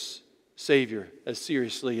take our Savior as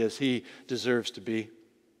seriously as He deserves to be.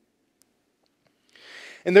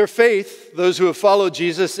 And their faith, those who have followed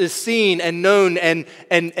Jesus, is seen and known and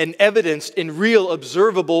evidenced in real,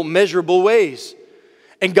 observable, measurable ways.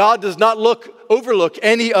 And God does not overlook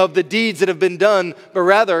any of the deeds that have been done, but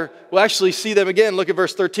rather, we'll actually see them again. Look at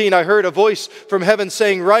verse 13. I heard a voice from heaven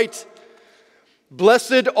saying, Write,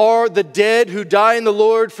 blessed are the dead who die in the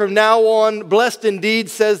Lord from now on. Blessed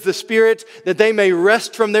indeed, says the Spirit, that they may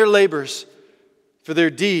rest from their labors, for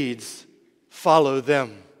their deeds follow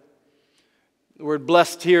them. The word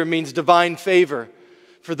blessed here means divine favor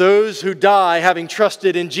for those who die having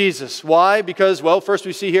trusted in Jesus. Why? Because, well, first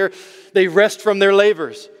we see here, they rest from their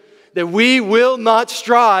labors. That we will not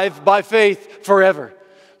strive by faith forever.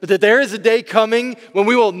 But that there is a day coming when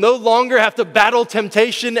we will no longer have to battle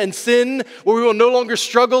temptation and sin, where we will no longer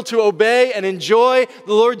struggle to obey and enjoy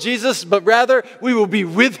the Lord Jesus, but rather we will be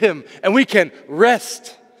with Him and we can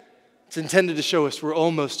rest. It's intended to show us we're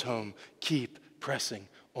almost home. Keep pressing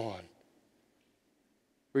on.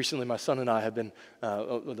 Recently, my son and I have been,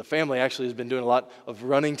 the family actually has been doing a lot of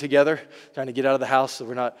running together, trying to get out of the house, so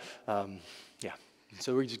we're not,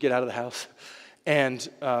 so we just get out of the house. And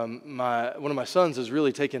one of my sons is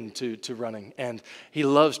really taken to running, and he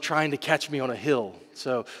loves trying to catch me on a hill.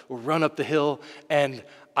 So we'll run up the hill, and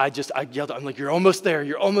I yelled, I'm like, you're almost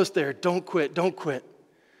there, don't quit.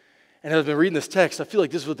 And as I've been reading this text, I feel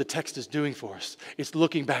like this is what the text is doing for us. It's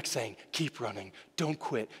looking back saying, keep running, don't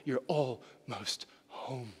quit, you're almost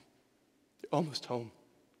home. You're almost home.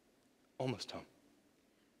 Almost home.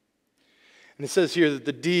 And it says here that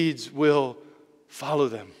the deeds will follow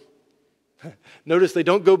them. Notice they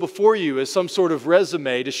don't go before you as some sort of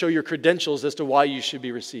resume to show your credentials as to why you should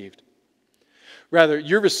be received. Rather,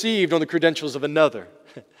 you're received on the credentials of another.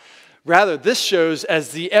 Rather, this shows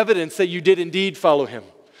as the evidence that you did indeed follow Him.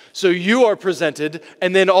 So you are presented,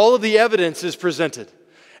 and then all of the evidence is presented.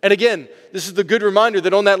 And again, this is the good reminder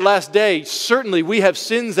that on that last day, certainly we have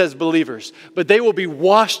sins as believers, but they will be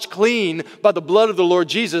washed clean by the blood of the Lord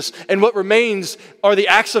Jesus. And what remains are the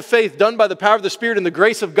acts of faith done by the power of the Spirit and the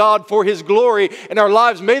grace of God for His glory in our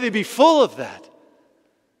lives. May they be full of that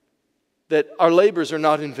our labors are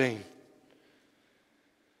not in vain.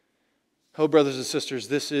 Oh, brothers and sisters,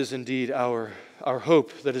 this is indeed our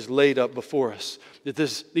hope that is laid up before us. That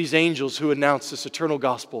these angels who announce this eternal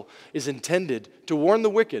gospel is intended to warn the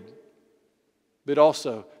wicked, but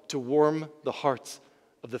also to warm the hearts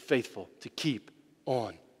of the faithful to keep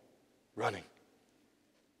on running.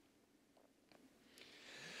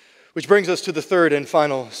 Which brings us to the third and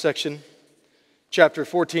final section, chapter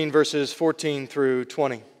 14, verses 14 through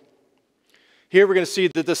 20. Here we're going to see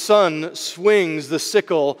that the Son swings the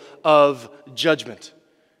sickle of judgment.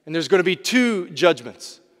 And there's going to be two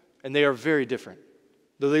judgments, and they are very different,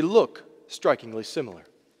 though they look strikingly similar.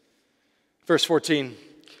 Verse 14,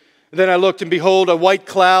 then I looked, and behold, a white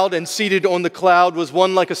cloud, and seated on the cloud was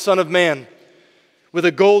one like a son of man, with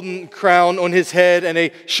a golden crown on his head and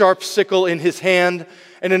a sharp sickle in his hand.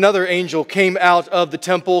 And another angel came out of the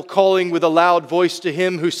temple, calling with a loud voice to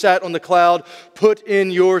him who sat on the cloud, put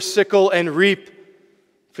in your sickle and reap,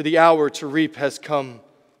 for the hour to reap has come,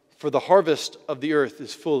 for the harvest of the earth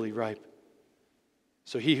is fully ripe.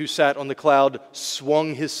 So he who sat on the cloud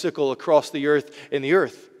swung his sickle across the earth, and the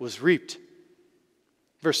earth was reaped.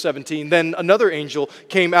 Verse 17, then another angel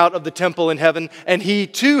came out of the temple in heaven, and he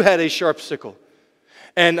too had a sharp sickle.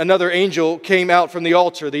 And another angel came out from the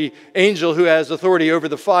altar, the angel who has authority over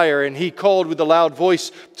the fire, and he called with a loud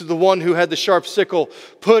voice to the one who had the sharp sickle,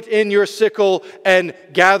 put in your sickle and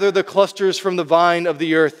gather the clusters from the vine of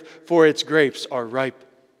the earth, for its grapes are ripe.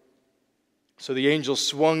 So the angel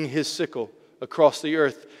swung his sickle across the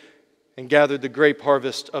earth and gathered the grape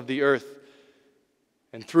harvest of the earth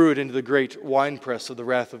and threw it into the great winepress of the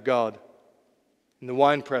wrath of God. And the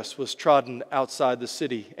winepress was trodden outside the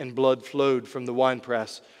city, and blood flowed from the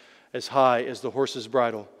winepress as high as the horse's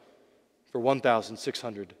bridle for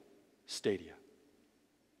 1,600 stadia.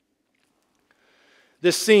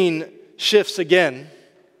 This scene shifts again,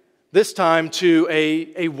 this time to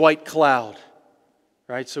a white cloud.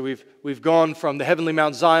 Right? So we've gone from the heavenly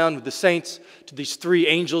Mount Zion with the saints to these three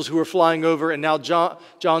angels who are flying over, and now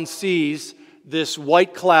John sees this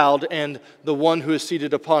white cloud and the one who is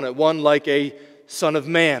seated upon it, one like a Son of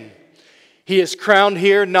Man. He is crowned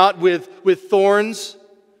here not with thorns,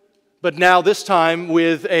 but now this time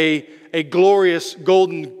with a glorious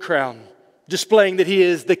golden crown, displaying that he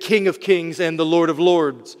is the King of Kings and the Lord of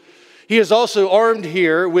Lords. He is also armed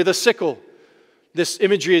here with a sickle. This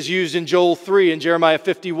imagery is used in Joel 3 and Jeremiah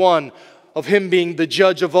 51 of him being the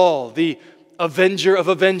judge of all, the avenger of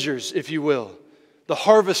avengers, if you will, the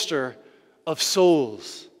harvester of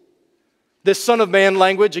souls. This Son of Man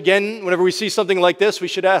language, again, whenever we see something like this, we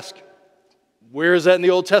should ask, where is that in the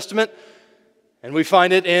Old Testament? And we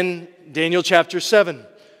find it in Daniel chapter 7,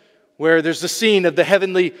 where there's the scene of the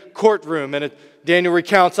heavenly courtroom, and Daniel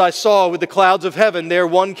recounts, I saw with the clouds of heaven, there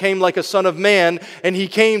one came like a son of man, and he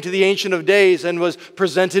came to the Ancient of Days and was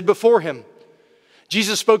presented before him.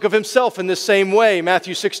 Jesus spoke of himself in this same way,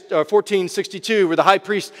 Matthew 14:62, where the high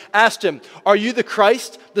priest asked him, are you the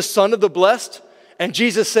Christ, the Son of the Blessed? And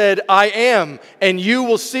Jesus said, I am, and you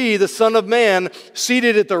will see the Son of Man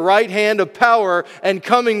seated at the right hand of power and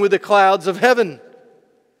coming with the clouds of heaven.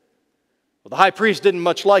 Well, the high priest didn't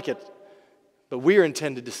much like it, but we are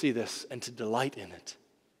intended to see this and to delight in it.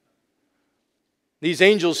 These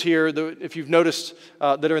angels here, if you've noticed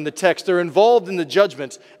that are in the text, they're involved in the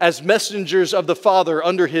judgment as messengers of the Father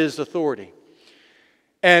under His authority.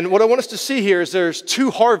 And what I want us to see here is there's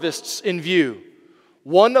two harvests in view,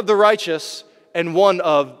 one of the righteous and one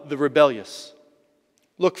of the rebellious.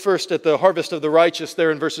 Look first at the harvest of the righteous there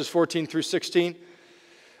in verses 14 through 16.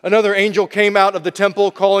 Another angel came out of the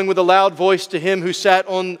temple, calling with a loud voice to him who sat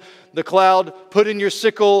on the cloud, put in your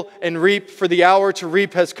sickle and reap, for the hour to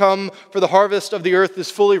reap has come, for the harvest of the earth is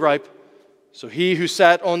fully ripe. So he who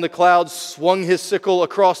sat on the cloud swung his sickle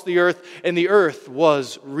across the earth, and the earth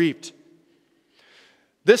was reaped.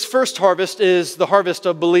 This first harvest is the harvest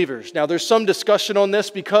of believers. Now, there's some discussion on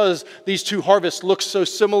this because these two harvests look so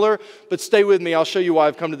similar, but stay with me, I'll show you why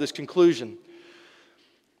I've come to this conclusion.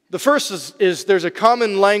 The first is there's a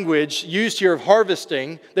common language used here of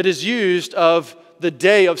harvesting that is used of the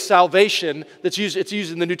day of salvation it's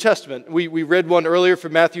used in the New Testament. We read one earlier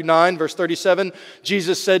from Matthew 9, verse 37.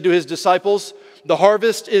 Jesus said to his disciples, the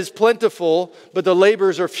harvest is plentiful, but the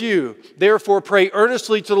laborers are few. Therefore, pray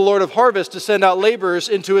earnestly to the Lord of harvest to send out laborers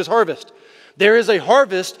into his harvest. There is a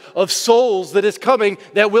harvest of souls that is coming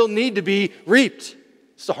that will need to be reaped.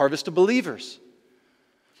 It's the harvest of believers.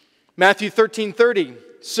 Matthew 13:30,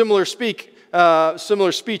 similar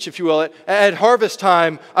speech, if you will. At harvest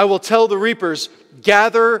time, I will tell the reapers,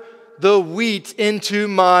 gather the wheat into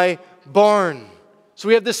my barn. So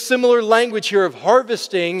we have this similar language here of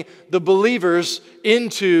harvesting the believers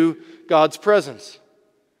into God's presence.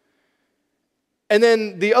 And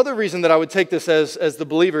then the other reason that I would take this as the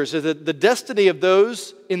believers is that the destiny of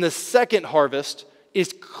those in the second harvest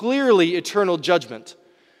is clearly eternal judgment.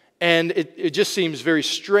 And it just seems very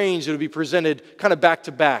strange that it would be presented kind of back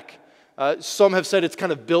to back. Some have said it's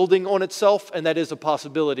kind of building on itself, and that is a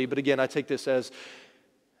possibility. But again, I take this as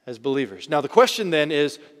believers. Now the question then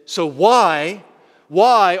is, so why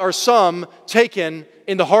are some taken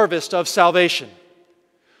in the harvest of salvation?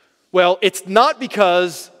 Well, it's not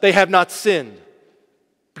because they have not sinned.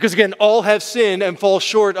 Because again, all have sinned and fall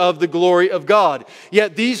short of the glory of God.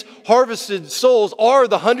 Yet these harvested souls are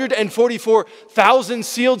the 144,000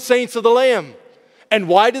 sealed saints of the Lamb. And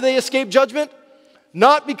why do they escape judgment?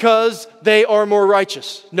 Not because they are more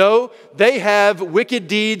righteous. No, they have wicked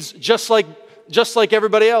deeds just like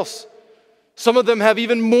everybody else. Some of them have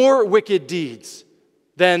even more wicked deeds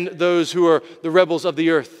than those who are the rebels of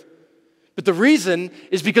the earth. But the reason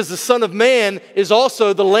is because the Son of Man is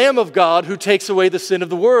also the Lamb of God who takes away the sin of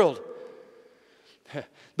the world.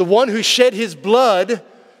 The one who shed his blood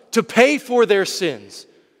to pay for their sins,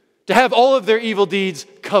 to have all of their evil deeds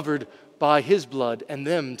covered by his blood, and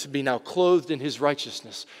them to be now clothed in his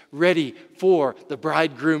righteousness, ready for the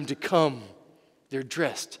bridegroom to come. They're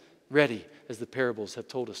dressed, ready, as the parables have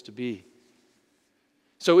told us to be.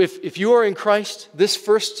 So if you are in Christ, this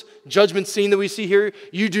first judgment scene that we see here,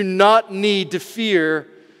 you do not need to fear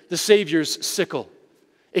the Savior's sickle.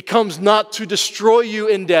 It comes not to destroy you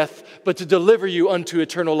in death, but to deliver you unto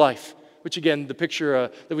eternal life, which again, the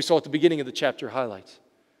picture that we saw at the beginning of the chapter highlights.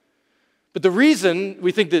 But the reason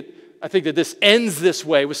I think that this ends this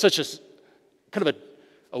way with such a kind of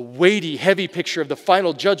a weighty, heavy picture of the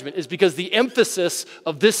final judgment is because the emphasis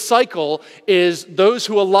of this cycle is those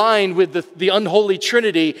who align with the unholy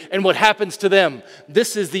Trinity and what happens to them.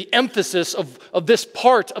 This is the emphasis of this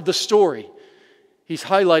part of the story. He's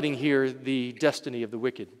highlighting here the destiny of the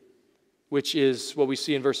wicked, which is what we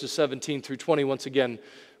see in verses 17 through 20 once again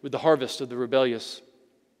with the harvest of the rebellious.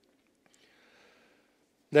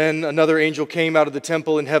 Then another angel came out of the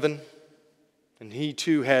temple in heaven, and he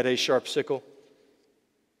too had a sharp sickle.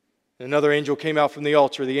 Another angel came out from the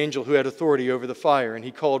altar, the angel who had authority over the fire, and he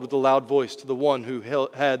called with a loud voice to the one who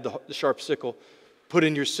had the sharp sickle, "Put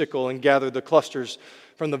in your sickle and gather the clusters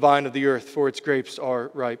from the vine of the earth, for its grapes are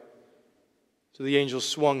ripe." So the angel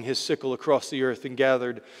swung his sickle across the earth and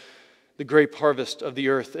gathered the grape harvest of the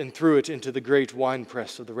earth and threw it into the great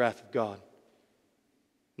winepress of the wrath of God.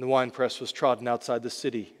 And the winepress was trodden outside the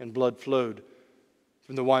city, and blood flowed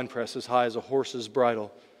from the winepress as high as a horse's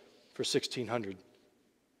bridle for 1,600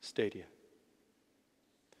 stadia.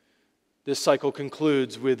 This cycle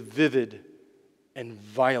concludes with vivid and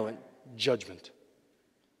violent judgment,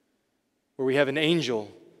 where we have an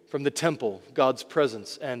angel from the temple, God's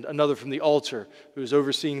presence, and another from the altar who is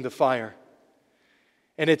overseeing the fire.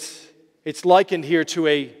 And it's likened here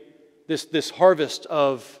to this harvest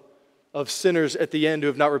of sinners at the end who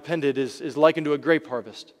have not repented is likened to a grape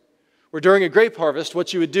harvest. Where during a grape harvest,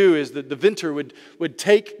 what you would do is that the vintner would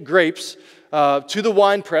take grapes to the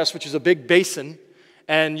wine press, which is a big basin,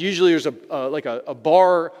 and usually there's a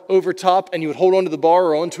bar over top, and you would hold onto the bar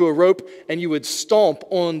or onto a rope, and you would stomp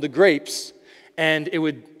on the grapes, and it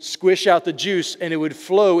would squish out the juice, and it would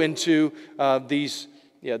flow into these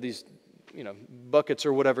buckets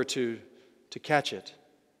or whatever to catch it.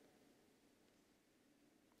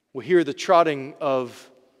 Well, here the trotting of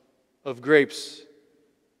grapes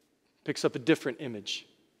picks up a different image,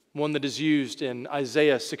 one that is used in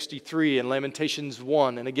Isaiah 63 and Lamentations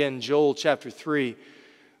 1, and again Joel chapter 3,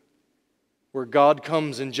 where God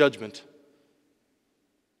comes in judgment,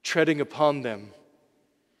 treading upon them,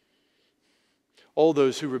 all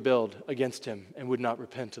those who rebelled against him and would not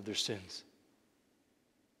repent of their sins.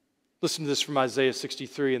 Listen to this from Isaiah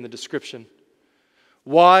 63 in the description.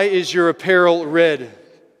 "Why is your apparel red?"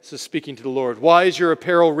 This is speaking to the Lord. "Why is your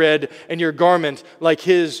apparel red and your garment like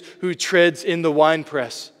his who treads in the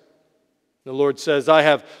winepress?" The Lord says, "I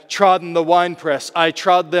have trodden the winepress. I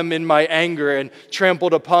trod them in my anger and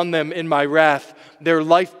trampled upon them in my wrath. Their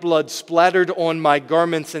lifeblood splattered on my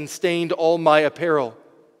garments and stained all my apparel."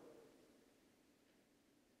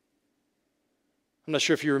 I'm not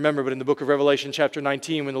sure if you remember, but in the book of Revelation chapter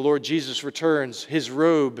 19, when the Lord Jesus returns, his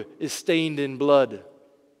robe is stained in blood.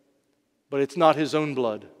 But it's not his own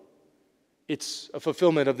blood. It's a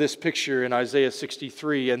fulfillment of this picture in Isaiah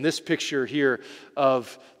 63 and this picture here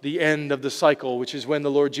of the end of the cycle, which is when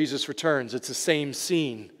the Lord Jesus returns. It's the same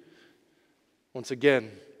scene. Once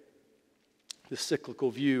again, the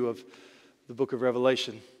cyclical view of the book of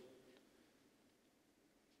Revelation.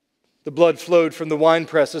 The blood flowed from the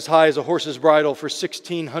winepress as high as a horse's bridle for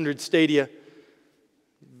 1,600 stadia,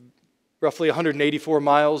 roughly 184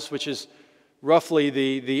 miles, which is roughly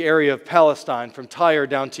the area of Palestine from Tyre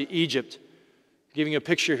down to Egypt. Giving a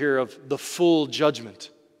picture here of the full judgment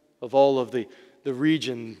of all of the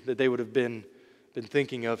region that they would have been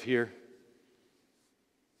thinking of here.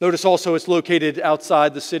 Notice also it's located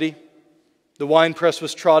outside the city. The winepress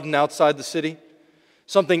was trodden outside the city.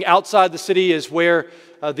 Something outside the city is where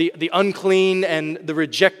the unclean and the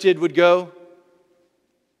rejected would go.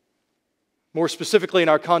 More specifically in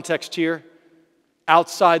our context here,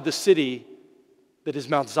 outside the city that is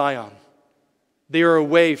Mount Zion. They are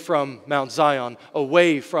away from Mount Zion,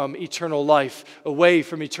 away from eternal life, away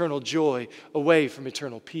from eternal joy, away from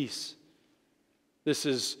eternal peace. This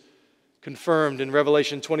is confirmed in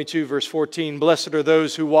Revelation 22, verse 14. Blessed are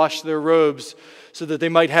those who wash their robes so that they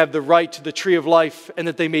might have the right to the tree of life and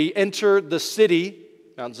that they may enter the city,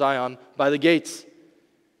 Mount Zion, by the gates.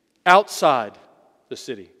 Outside the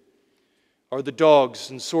city are the dogs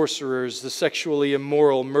and sorcerers, the sexually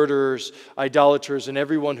immoral, murderers, idolaters, and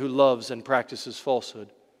everyone who loves and practices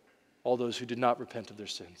falsehood. All those who did not repent of their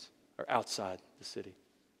sins are outside the city.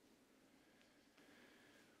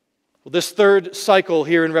 Well, this third cycle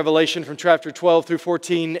here in Revelation from chapter 12 through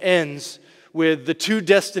 14 ends with the two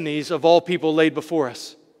destinies of all people laid before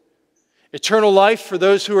us. Eternal life for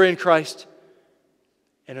those who are in Christ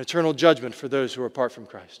and eternal judgment for those who are apart from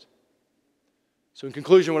Christ. So in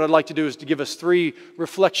conclusion, what I'd like to do is to give us three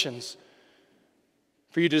reflections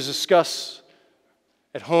for you to discuss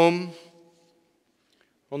at home,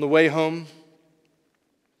 on the way home,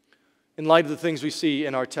 in light of the things we see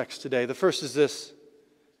in our text today. The first is this.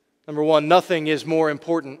 Number one, nothing is more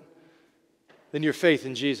important than your faith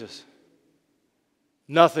in Jesus.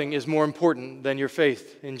 Nothing is more important than your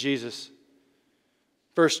faith in Jesus.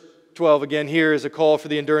 Verse 12, again, here is a call for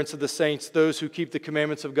the endurance of the saints, those who keep the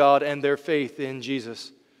commandments of God and their faith in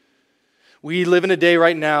Jesus. We live in a day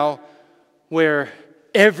right now where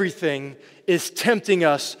everything is tempting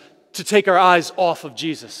us to take our eyes off of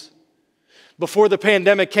Jesus. Before the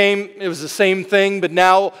pandemic came, it was the same thing, but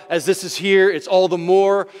now, as this is here, it's all the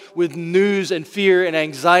more with news and fear and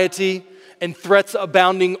anxiety and threats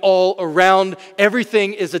abounding all around.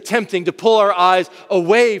 Everything is attempting to pull our eyes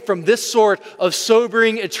away from this sort of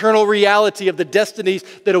sobering eternal reality of the destinies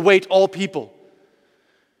that await all people.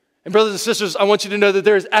 And brothers and sisters, I want you to know that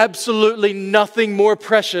there is absolutely nothing more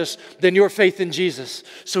precious than your faith in Jesus.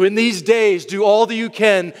 So in these days, do all that you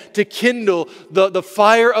can to kindle the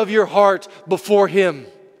fire of your heart before Him.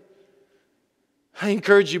 I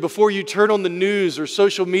encourage you, before you turn on the news or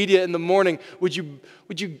social media in the morning, would you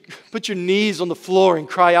put your knees on the floor and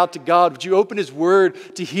cry out to God? Would you open His Word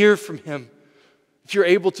to hear from Him? If you're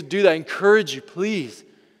able to do that, I encourage you, please,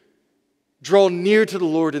 draw near to the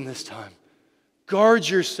Lord in this time. Guard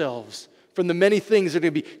yourselves from the many things that are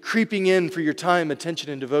going to be creeping in for your time,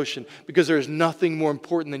 attention, and devotion, because there is nothing more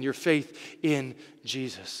important than your faith in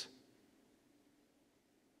Jesus.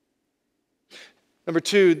 Number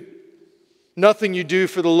two, nothing you do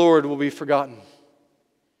for the Lord will be forgotten.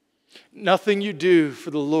 Nothing you do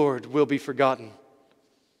for the Lord will be forgotten.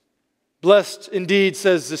 Blessed indeed,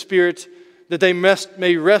 says the Spirit, that they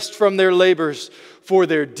may rest from their labors, for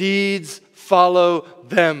their deeds follow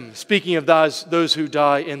them. Speaking of those who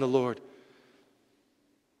die in the Lord.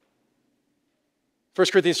 1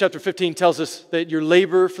 Corinthians chapter 15 tells us that your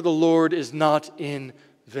labor for the Lord is not in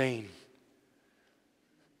vain.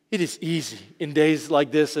 It is easy in days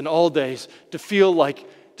like this and all days to feel like,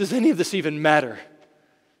 does any of this even matter?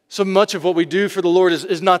 So much of what we do for the Lord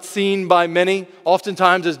is not seen by many,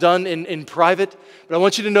 oftentimes is done in private. But I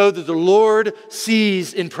want you to know that the Lord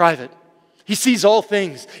sees in private. He sees all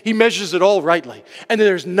things. He measures it all rightly. And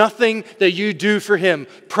there's nothing that you do for Him,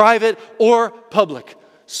 private or public,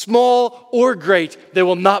 small or great, that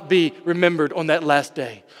will not be remembered on that last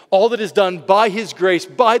day. All that is done by His grace,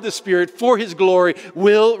 by the Spirit, for His glory,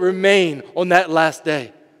 will remain on that last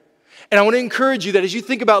day. And I want to encourage you that as you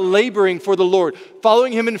think about laboring for the Lord,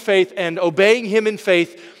 following Him in faith and obeying Him in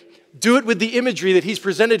faith, do it with the imagery that He's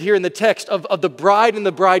presented here in the text of the bride and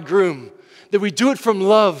the bridegroom, that we do it from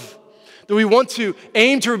love, that we want to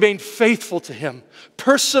aim to remain faithful to Him.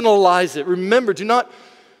 Personalize it. Remember, do not,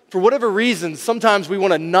 for whatever reason, sometimes we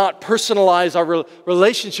want to not personalize our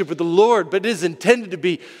relationship with the Lord, but it is intended to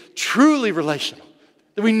be truly relational,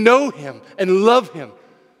 that we know Him and love Him.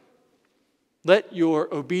 Let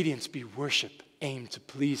your obedience be worship aimed to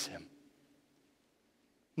please Him.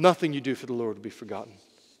 Nothing you do for the Lord will be forgotten.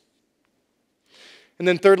 And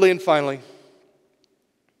then thirdly and finally,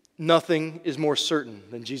 nothing is more certain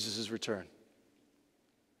than Jesus' return.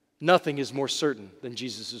 Nothing is more certain than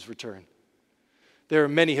Jesus' return. There are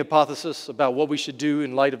many hypotheses about what we should do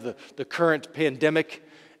in light of the current pandemic,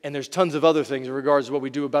 and there's tons of other things in regards to what we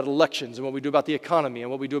do about elections and what we do about the economy and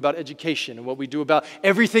what we do about education and what we do about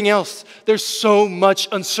everything else. There's so much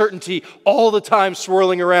uncertainty all the time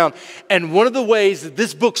swirling around. And one of the ways that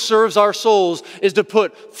this book serves our souls is to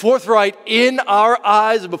put forthright in our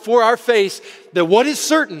eyes and before our face that what is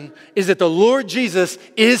certain is that the Lord Jesus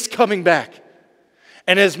is coming back.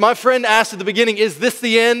 And as my friend asked at the beginning, is this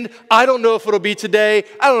the end? I don't know if it'll be today.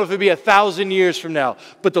 I don't know if it'll be 1,000 years from now.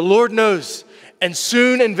 But the Lord knows. And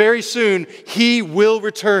soon and very soon, He will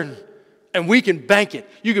return. And we can bank it.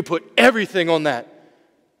 You can put everything on that.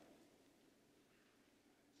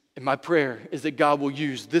 And my prayer is that God will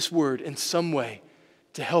use this word in some way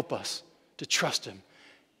to help us to trust Him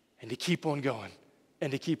and to keep on going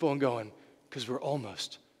and to keep on going because we're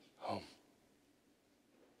almost home.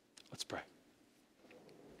 Let's pray.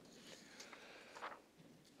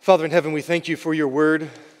 Father in heaven, we thank You for Your word,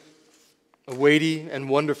 a weighty and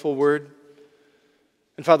wonderful word.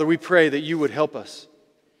 And Father, we pray that You would help us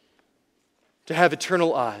to have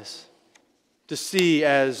eternal eyes, to see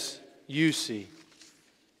as You see,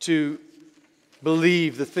 to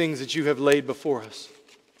believe the things that You have laid before us,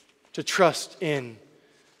 to trust in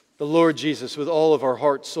the Lord Jesus with all of our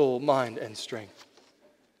heart, soul, mind, and strength.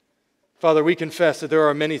 Father, we confess that there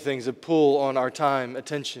are many things that pull on our time,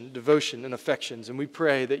 attention, devotion, and affections, and we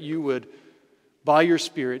pray that You would, by Your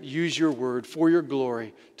Spirit, use Your word for Your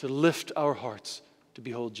glory to lift our hearts to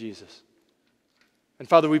behold Jesus. And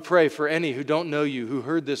Father, we pray for any who don't know You, who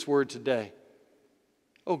heard this word today.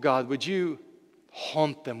 Oh God, would You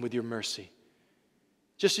haunt them with Your mercy,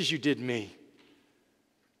 just as You did me,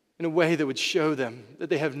 in a way that would show them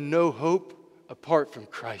that they have no hope apart from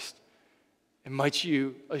Christ. And might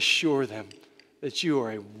You assure them that You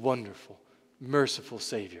are a wonderful, merciful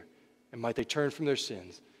Savior. And might they turn from their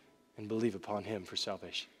sins and believe upon Him for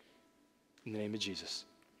salvation. In the name of Jesus,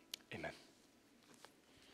 amen.